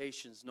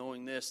temptations,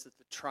 knowing this, that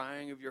the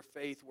trying of your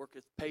faith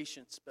worketh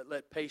patience, but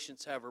let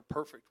patience have her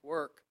perfect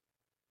work,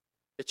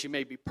 that you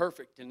may be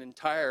perfect and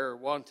entire,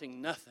 wanting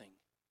nothing.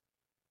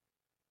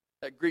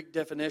 That Greek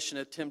definition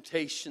of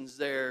temptations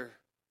there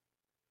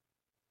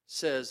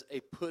says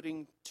a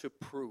putting to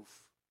proof.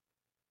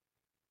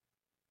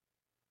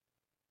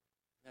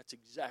 That's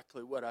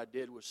exactly what I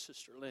did with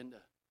Sister Linda.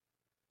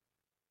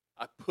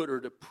 I put her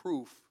to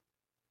proof.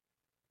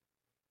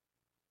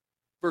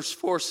 Verse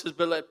 4 says,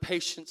 but let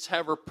patience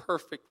have her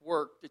perfect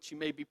work, that you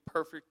may be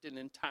perfect and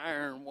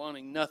entire and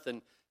wanting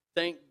nothing.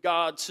 Thank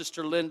God,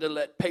 Sister Linda,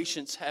 let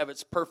patience have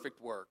its perfect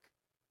work.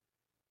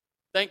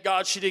 Thank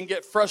God she didn't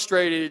get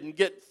frustrated and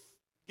get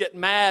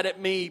mad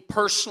at me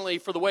personally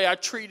for the way I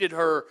treated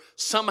her.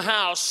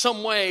 Somehow,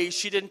 some way,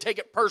 she didn't take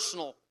it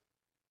personal.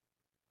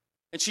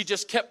 And she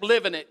just kept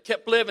living it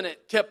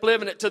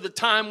to the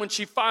time when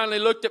she finally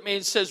looked at me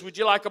and says, would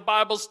you like a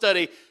Bible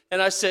study?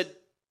 And I said,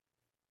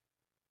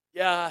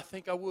 yeah, I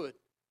think I would.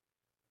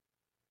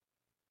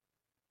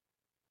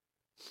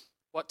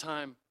 What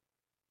time?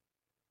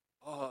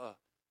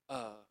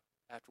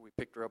 After we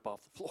picked her up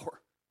off the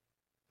floor.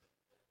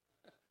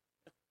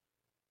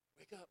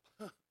 Wake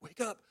up,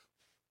 wake up.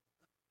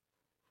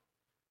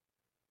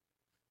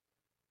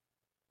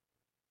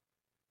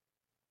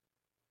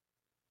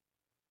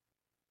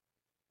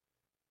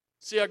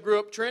 See, I grew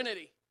up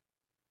Trinity.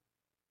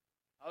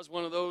 I was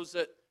one of those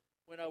that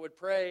when I would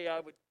pray, I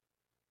would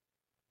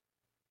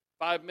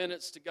 5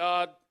 minutes to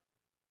God,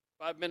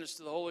 5 minutes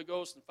to the Holy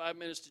Ghost, and 5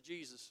 minutes to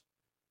Jesus.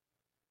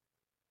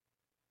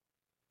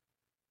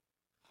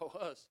 I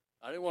was.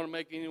 I didn't want to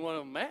make any one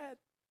of them mad.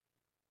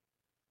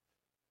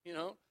 You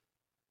know,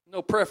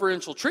 no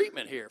preferential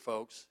treatment here,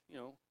 folks. You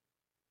know.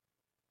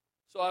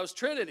 So I was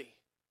Trinity.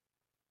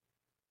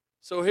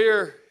 So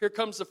here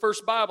comes the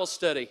first Bible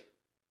study.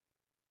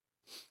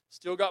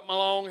 Still got my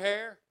long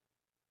hair.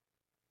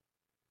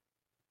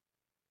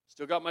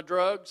 Still got my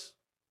drugs.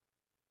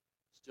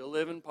 Still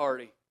living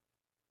party.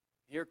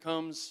 Here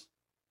comes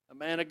a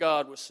man of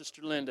God with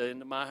Sister Linda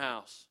into my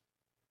house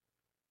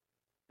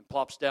and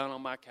plops down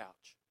on my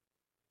couch.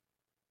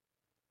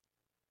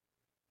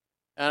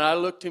 And I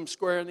looked him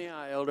square in the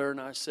eye, Elder,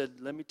 and I said,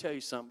 let me tell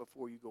you something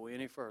before you go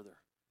any further.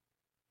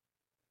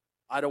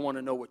 I don't want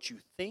to know what you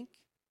think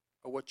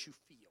or what you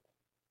feel.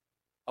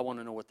 I want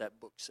to know what that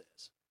book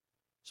says.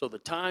 So the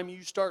time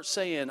you start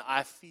saying,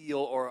 I feel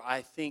or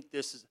I think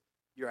this is,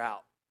 you're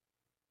out.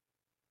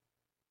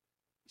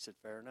 He said,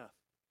 fair enough.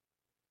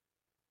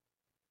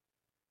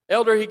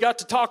 Elder, he got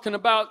to talking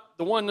about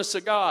the oneness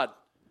of God.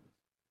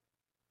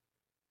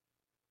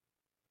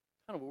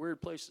 Kind of a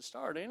weird place to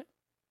start, ain't it?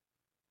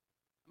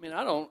 I mean,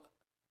 I don't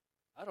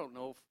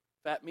know if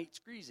fat meat's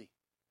greasy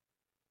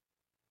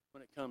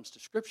when it comes to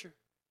Scripture.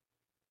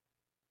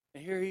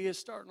 And here he is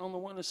starting on the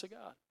oneness of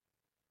God.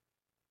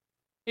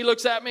 He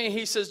looks at me and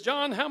he says,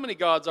 John, how many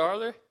gods are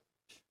there?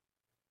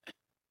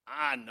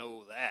 I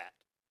know that.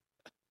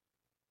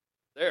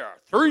 There are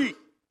 3.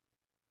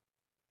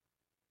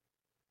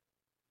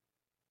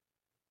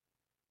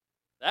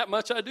 That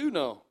much I do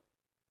know.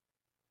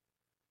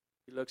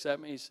 He looks at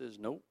me and he says,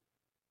 nope.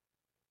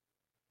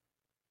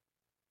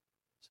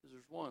 He says,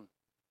 there's one.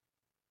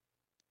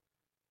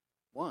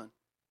 One.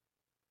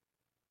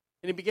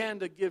 And he began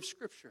to give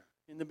Scripture.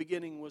 In the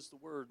beginning was the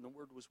Word, and the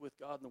Word was with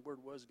God, and the Word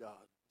was God.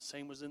 The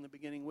same was in the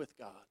beginning with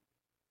God.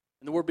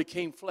 And the Word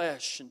became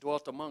flesh and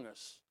dwelt among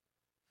us.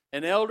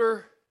 An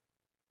elder,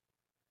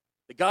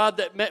 the God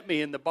that met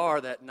me in the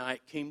bar that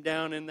night, came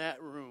down in that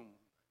room,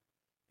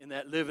 in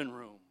that living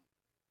room.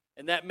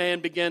 And that man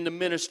began to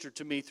minister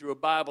to me through a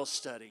Bible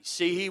study.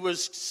 See, he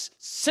was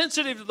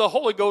sensitive to the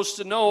Holy Ghost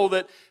to know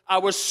that I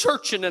was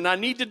searching and I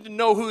needed to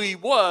know who he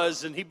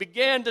was. And he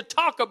began to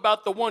talk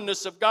about the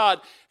oneness of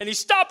God. And he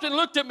stopped and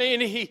looked at me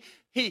and he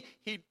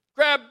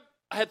grabbed,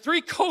 I had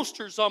 3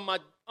 coasters on my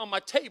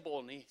table,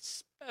 and he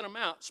spread them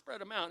out.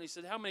 And he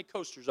said, how many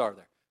coasters are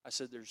there? I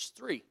said, there's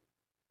 3. He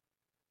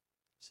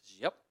says,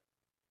 yep.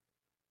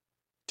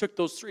 Took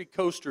those 3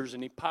 coasters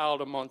and he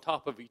piled them on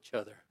top of each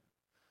other.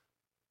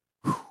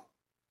 Whew.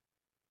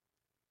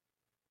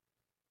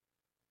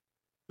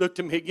 Looked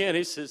at me again.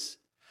 He says,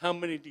 how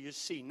many do you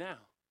see now?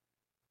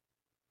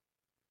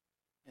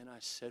 And I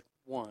said,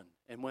 1.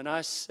 And when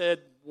I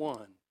said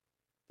 1,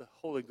 the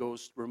Holy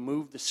Ghost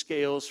removed the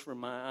scales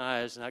from my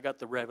eyes, and I got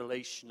the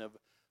revelation of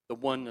the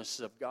oneness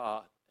of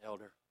God,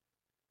 elder.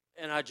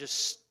 And I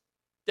just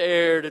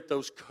stared at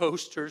those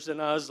coasters,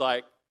 and I was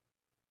like,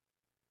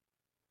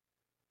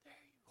 there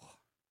you are.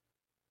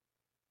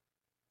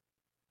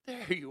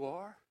 There you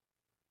are.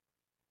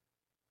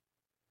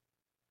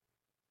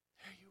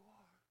 There you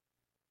are.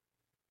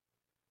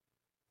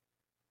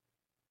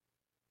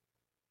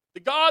 The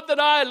God that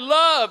I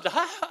loved.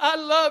 I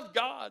loved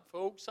God,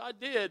 folks. I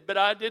did, but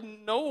I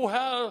didn't know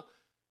how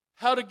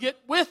to get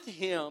with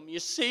Him. You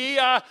see,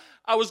 I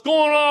was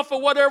going off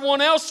of what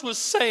everyone else was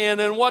saying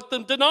and what the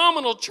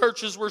denominational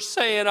churches were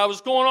saying. I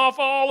was going off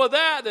all of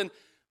that,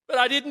 but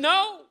I didn't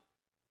know.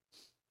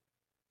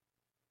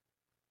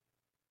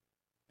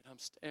 And I'm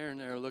staring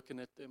there looking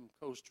at them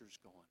coasters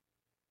going,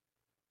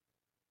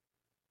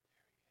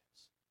 there He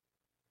is.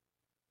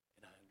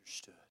 And I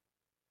understood.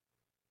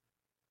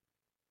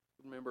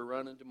 I remember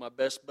running to my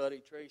best buddy,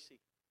 Tracy,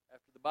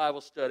 after the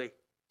Bible study.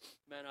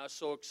 Man, I was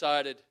so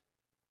excited.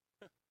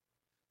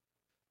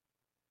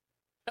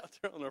 Out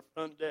there on our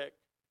front deck,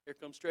 here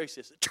comes Tracy.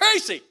 I said,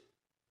 Tracy!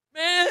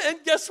 Man, and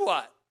guess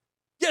what?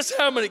 Guess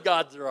how many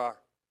gods there are?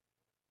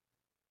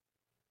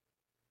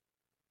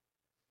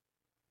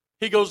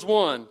 He goes,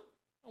 1.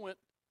 I went,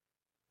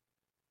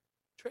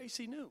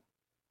 Tracy knew.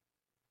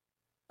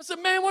 I said,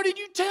 man, what did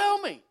you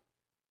tell me?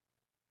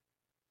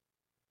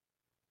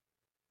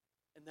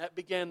 And that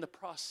began the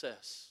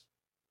process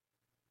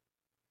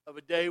of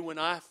a day when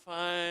I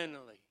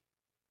finally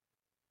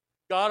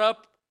got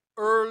up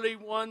early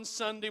one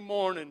Sunday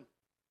morning,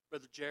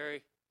 Brother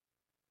Jerry,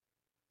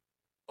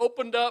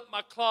 opened up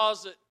my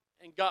closet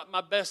and got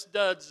my best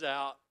duds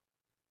out,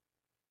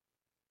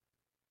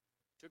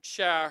 took a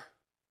shower,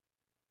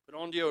 put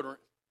on deodorant.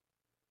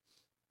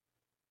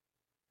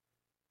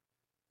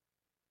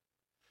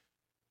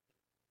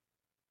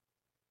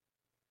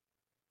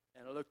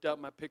 And I looked out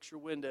my picture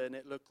window, and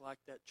it looked like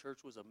that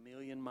church was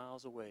 1,000,000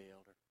 miles away,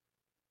 elder.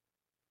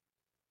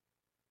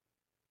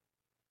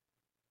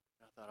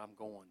 I thought, I'm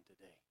going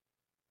today.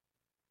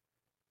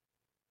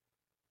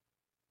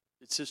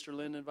 Did Sister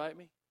Lynn invite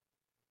me?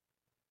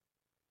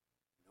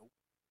 Nope.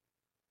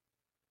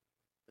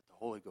 But the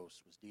Holy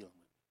Ghost was dealing with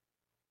me.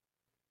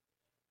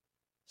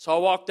 So I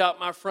walked out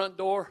my front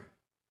door.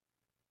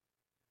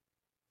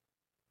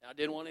 I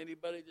didn't want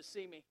anybody to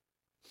see me.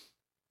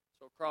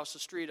 So across the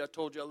street, I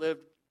told you I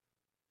lived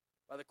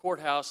by the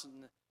courthouse,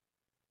 and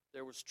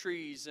there was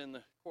trees in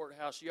the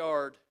courthouse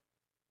yard,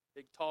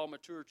 big, tall,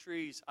 mature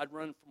trees. I'd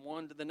run from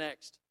one to the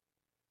next.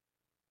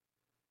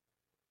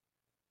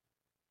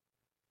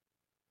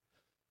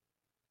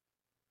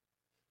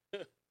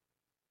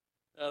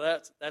 Now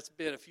that's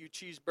been a few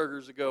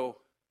cheeseburgers ago.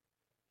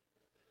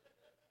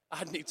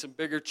 I'd need some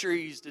bigger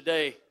trees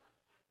today.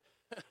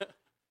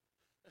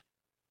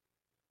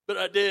 But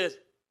I did.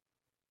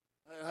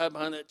 I'd hide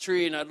behind that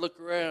tree and I'd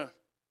look around.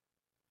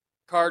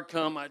 Card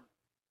come, I'd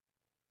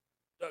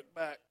duck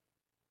back.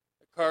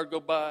 The card go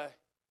by,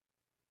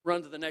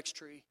 run to the next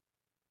tree.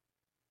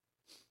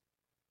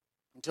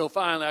 Until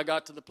finally I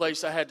got to the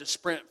place I had to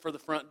sprint for the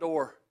front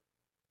door.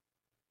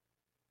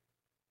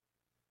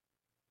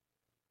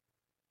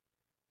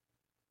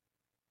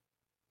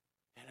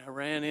 And I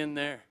ran in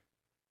there.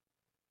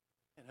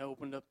 And I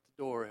opened up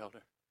the door,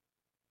 elder.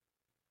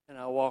 And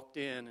I walked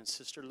in, and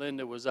Sister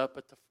Linda was up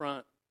at the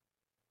front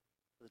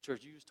of the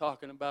church. You was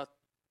talking about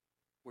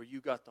where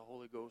you got the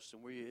Holy Ghost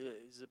and where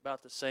is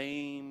about the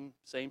same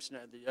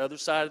the other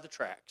side of the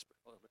tracks.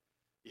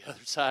 The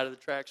other side of the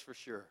tracks for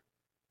sure.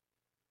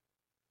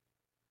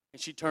 And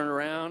she turned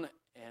around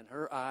and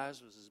her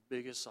eyes was as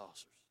big as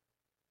saucers.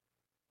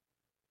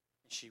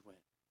 And she went,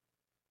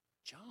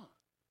 John.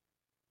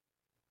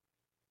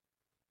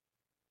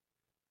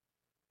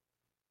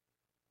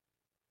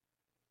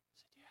 I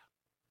said, yeah.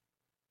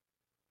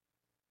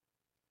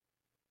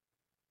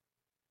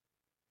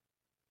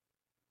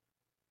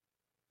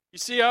 You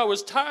see, I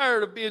was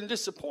tired of being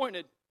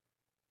disappointed.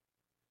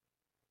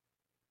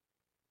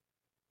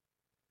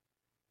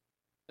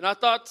 And I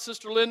thought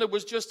Sister Linda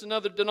was just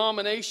another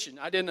denomination.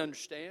 I didn't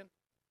understand.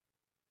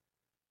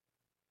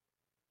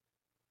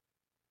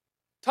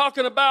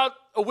 Talking about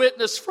a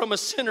witness from a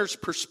sinner's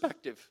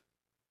perspective.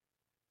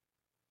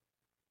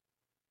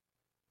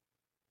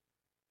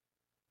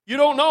 You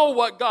don't know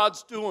what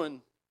God's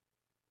doing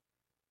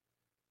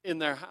in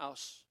their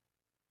house.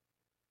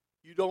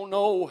 You don't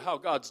know how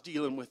God's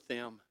dealing with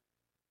them.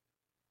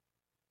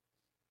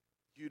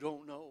 You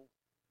don't know.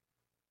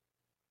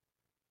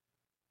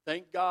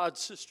 Thank God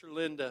Sister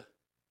Linda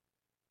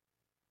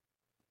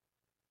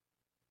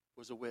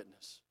was a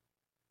witness.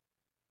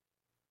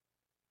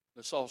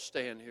 Let's all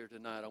stand here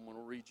tonight. I'm going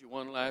to read you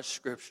one last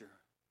scripture.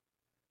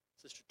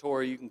 Sister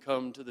Tori, you can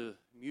come to the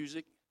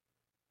music.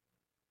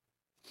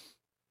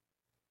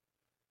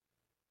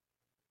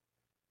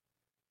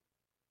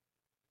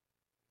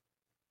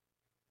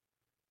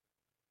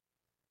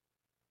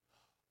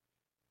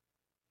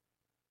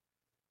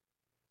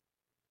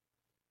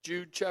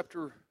 Jude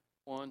chapter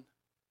 1.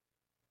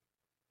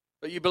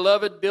 But you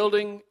beloved,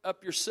 building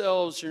up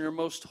yourselves in your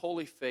most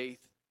holy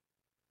faith,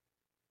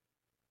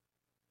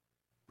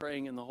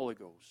 praying in the Holy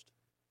Ghost.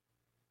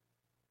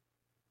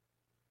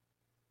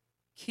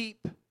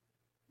 Keep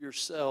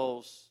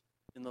yourselves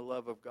in the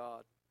love of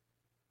God.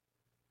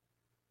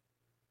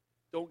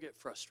 Don't get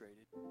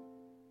frustrated.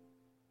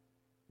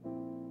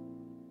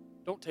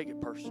 Don't take it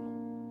personal.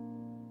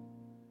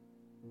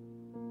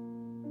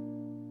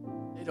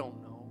 They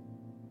don't know.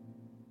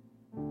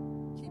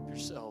 Keep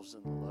yourselves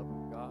in the love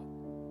of God.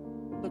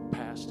 Look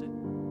past it.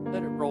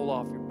 Let it roll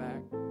off your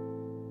back.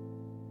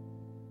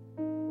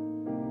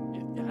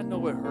 I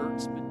know it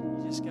hurts, but you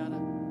just gotta,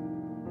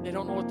 they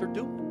don't know what they're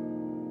doing.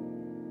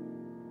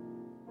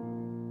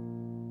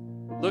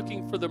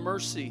 Looking for the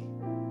mercy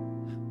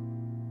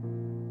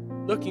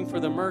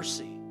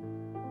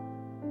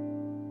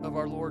of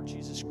our Lord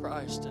Jesus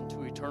Christ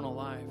into eternal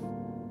life.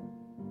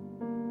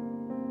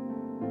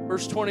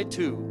 Verse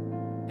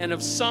 22, and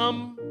of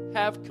some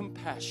have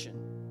compassion,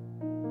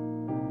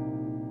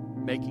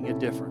 making a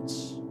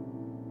difference.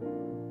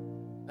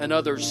 And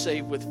others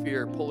save with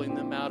fear, pulling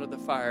them out of the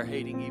fire,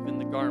 hating even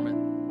the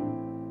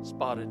garment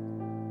spotted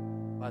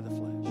by the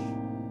flesh.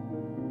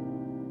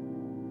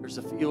 There's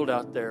a field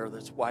out there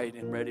that's white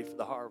and ready for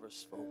the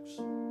harvest, folks.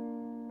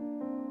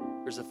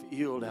 There's a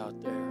field out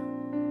there.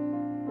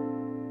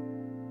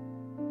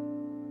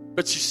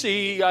 But you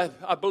see,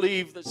 I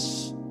believe that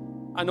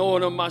I know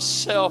it of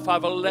myself.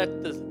 I've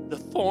let the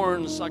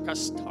thorns, like I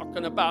was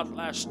talking about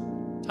last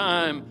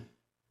time,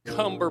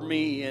 cumber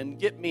me and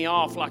get me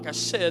off, like I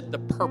said, the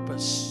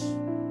purpose.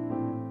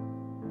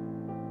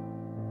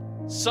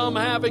 Some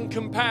having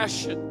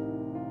compassion.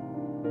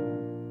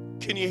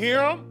 Can you hear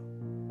them?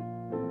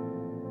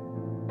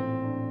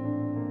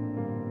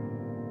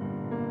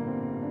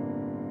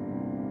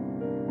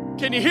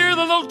 Can you hear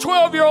the little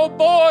 12-year-old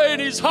boy in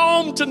his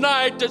home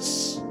tonight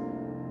that's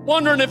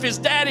wondering if his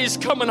daddy's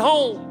coming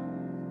home?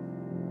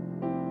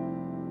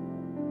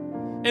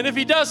 And if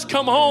he does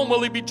come home,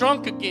 will he be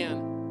drunk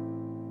again?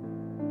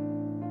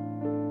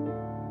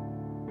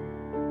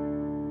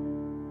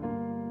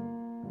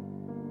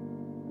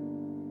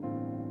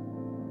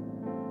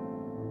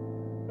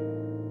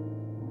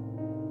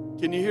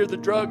 Can you hear the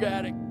drug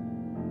addict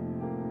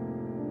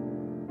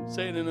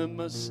saying to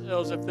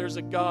themselves, if there's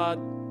a God,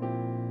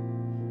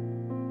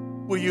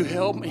 will you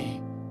help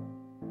me?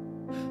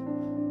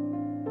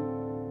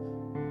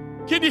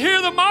 Can you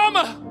hear the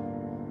mama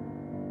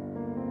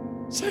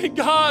saying,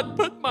 God,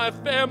 put my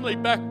family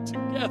back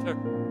together?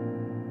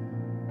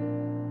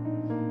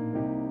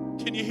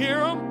 Can you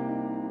hear them?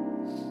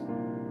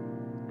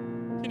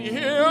 Can you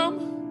hear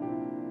them?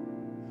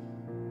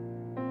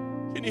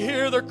 Can you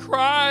hear their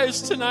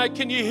cries tonight?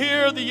 Can you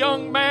hear the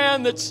young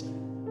man that's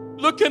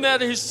looking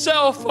at his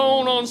cell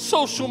phone on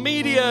social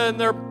media and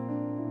they're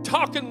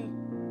talking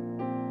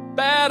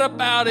bad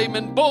about him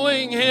and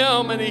bullying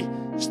him, and he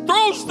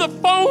throws the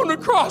phone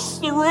across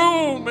the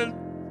room and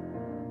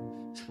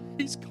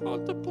he's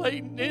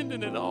contemplating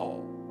ending it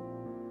all.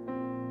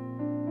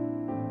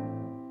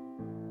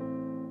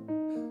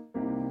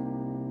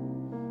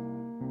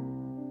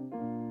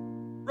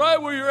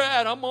 Right where you're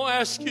at, I'm going to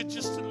ask you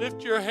just to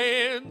lift your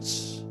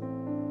hands.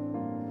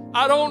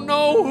 I don't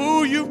know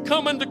who you've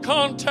come into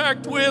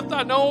contact with.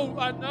 I know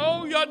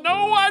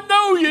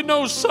you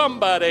know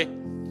somebody.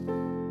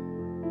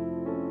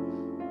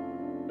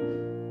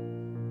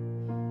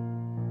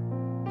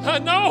 I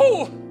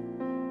know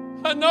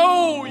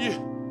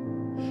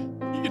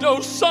You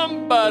know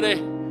somebody.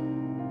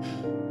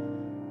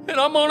 And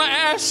I'm going to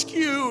ask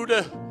you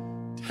to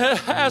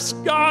ask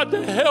God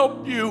to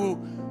help you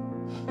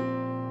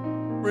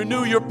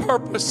renew your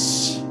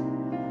purpose.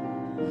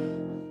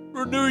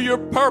 Renew your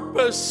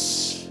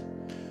purpose.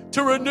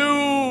 To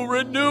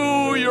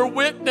renew your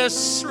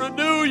witness.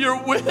 Renew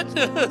your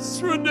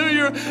witness. Renew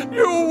your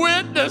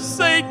witness.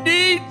 They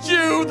need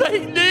you.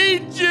 They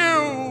need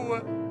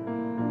you.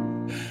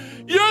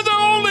 You're the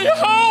only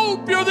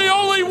hope. You're the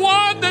only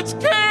one that's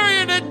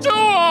carrying it to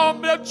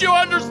them. That you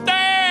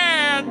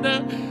understand.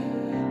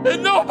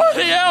 And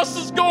nobody else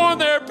is going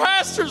there.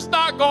 Pastor's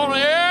not going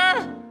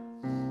there.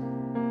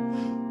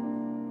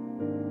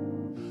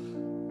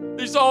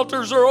 These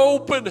altars are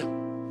open.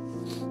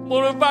 I'm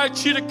going to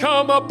invite you to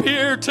come up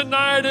here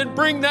tonight and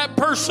bring that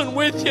person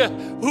with you.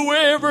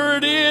 Whoever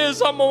it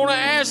is, I'm going to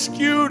ask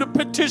you to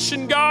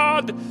petition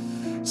God.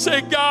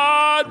 Say,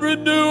 God,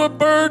 renew a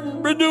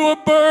burden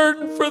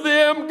for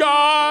them,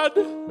 God.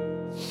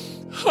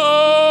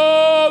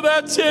 Oh,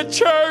 that's it,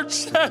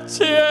 church. That's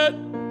it.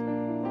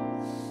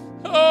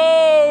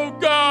 Oh,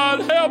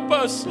 God, help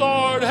us,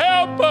 Lord.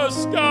 Help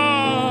us,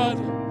 God.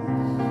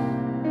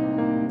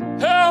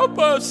 Help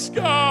us,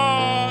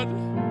 God.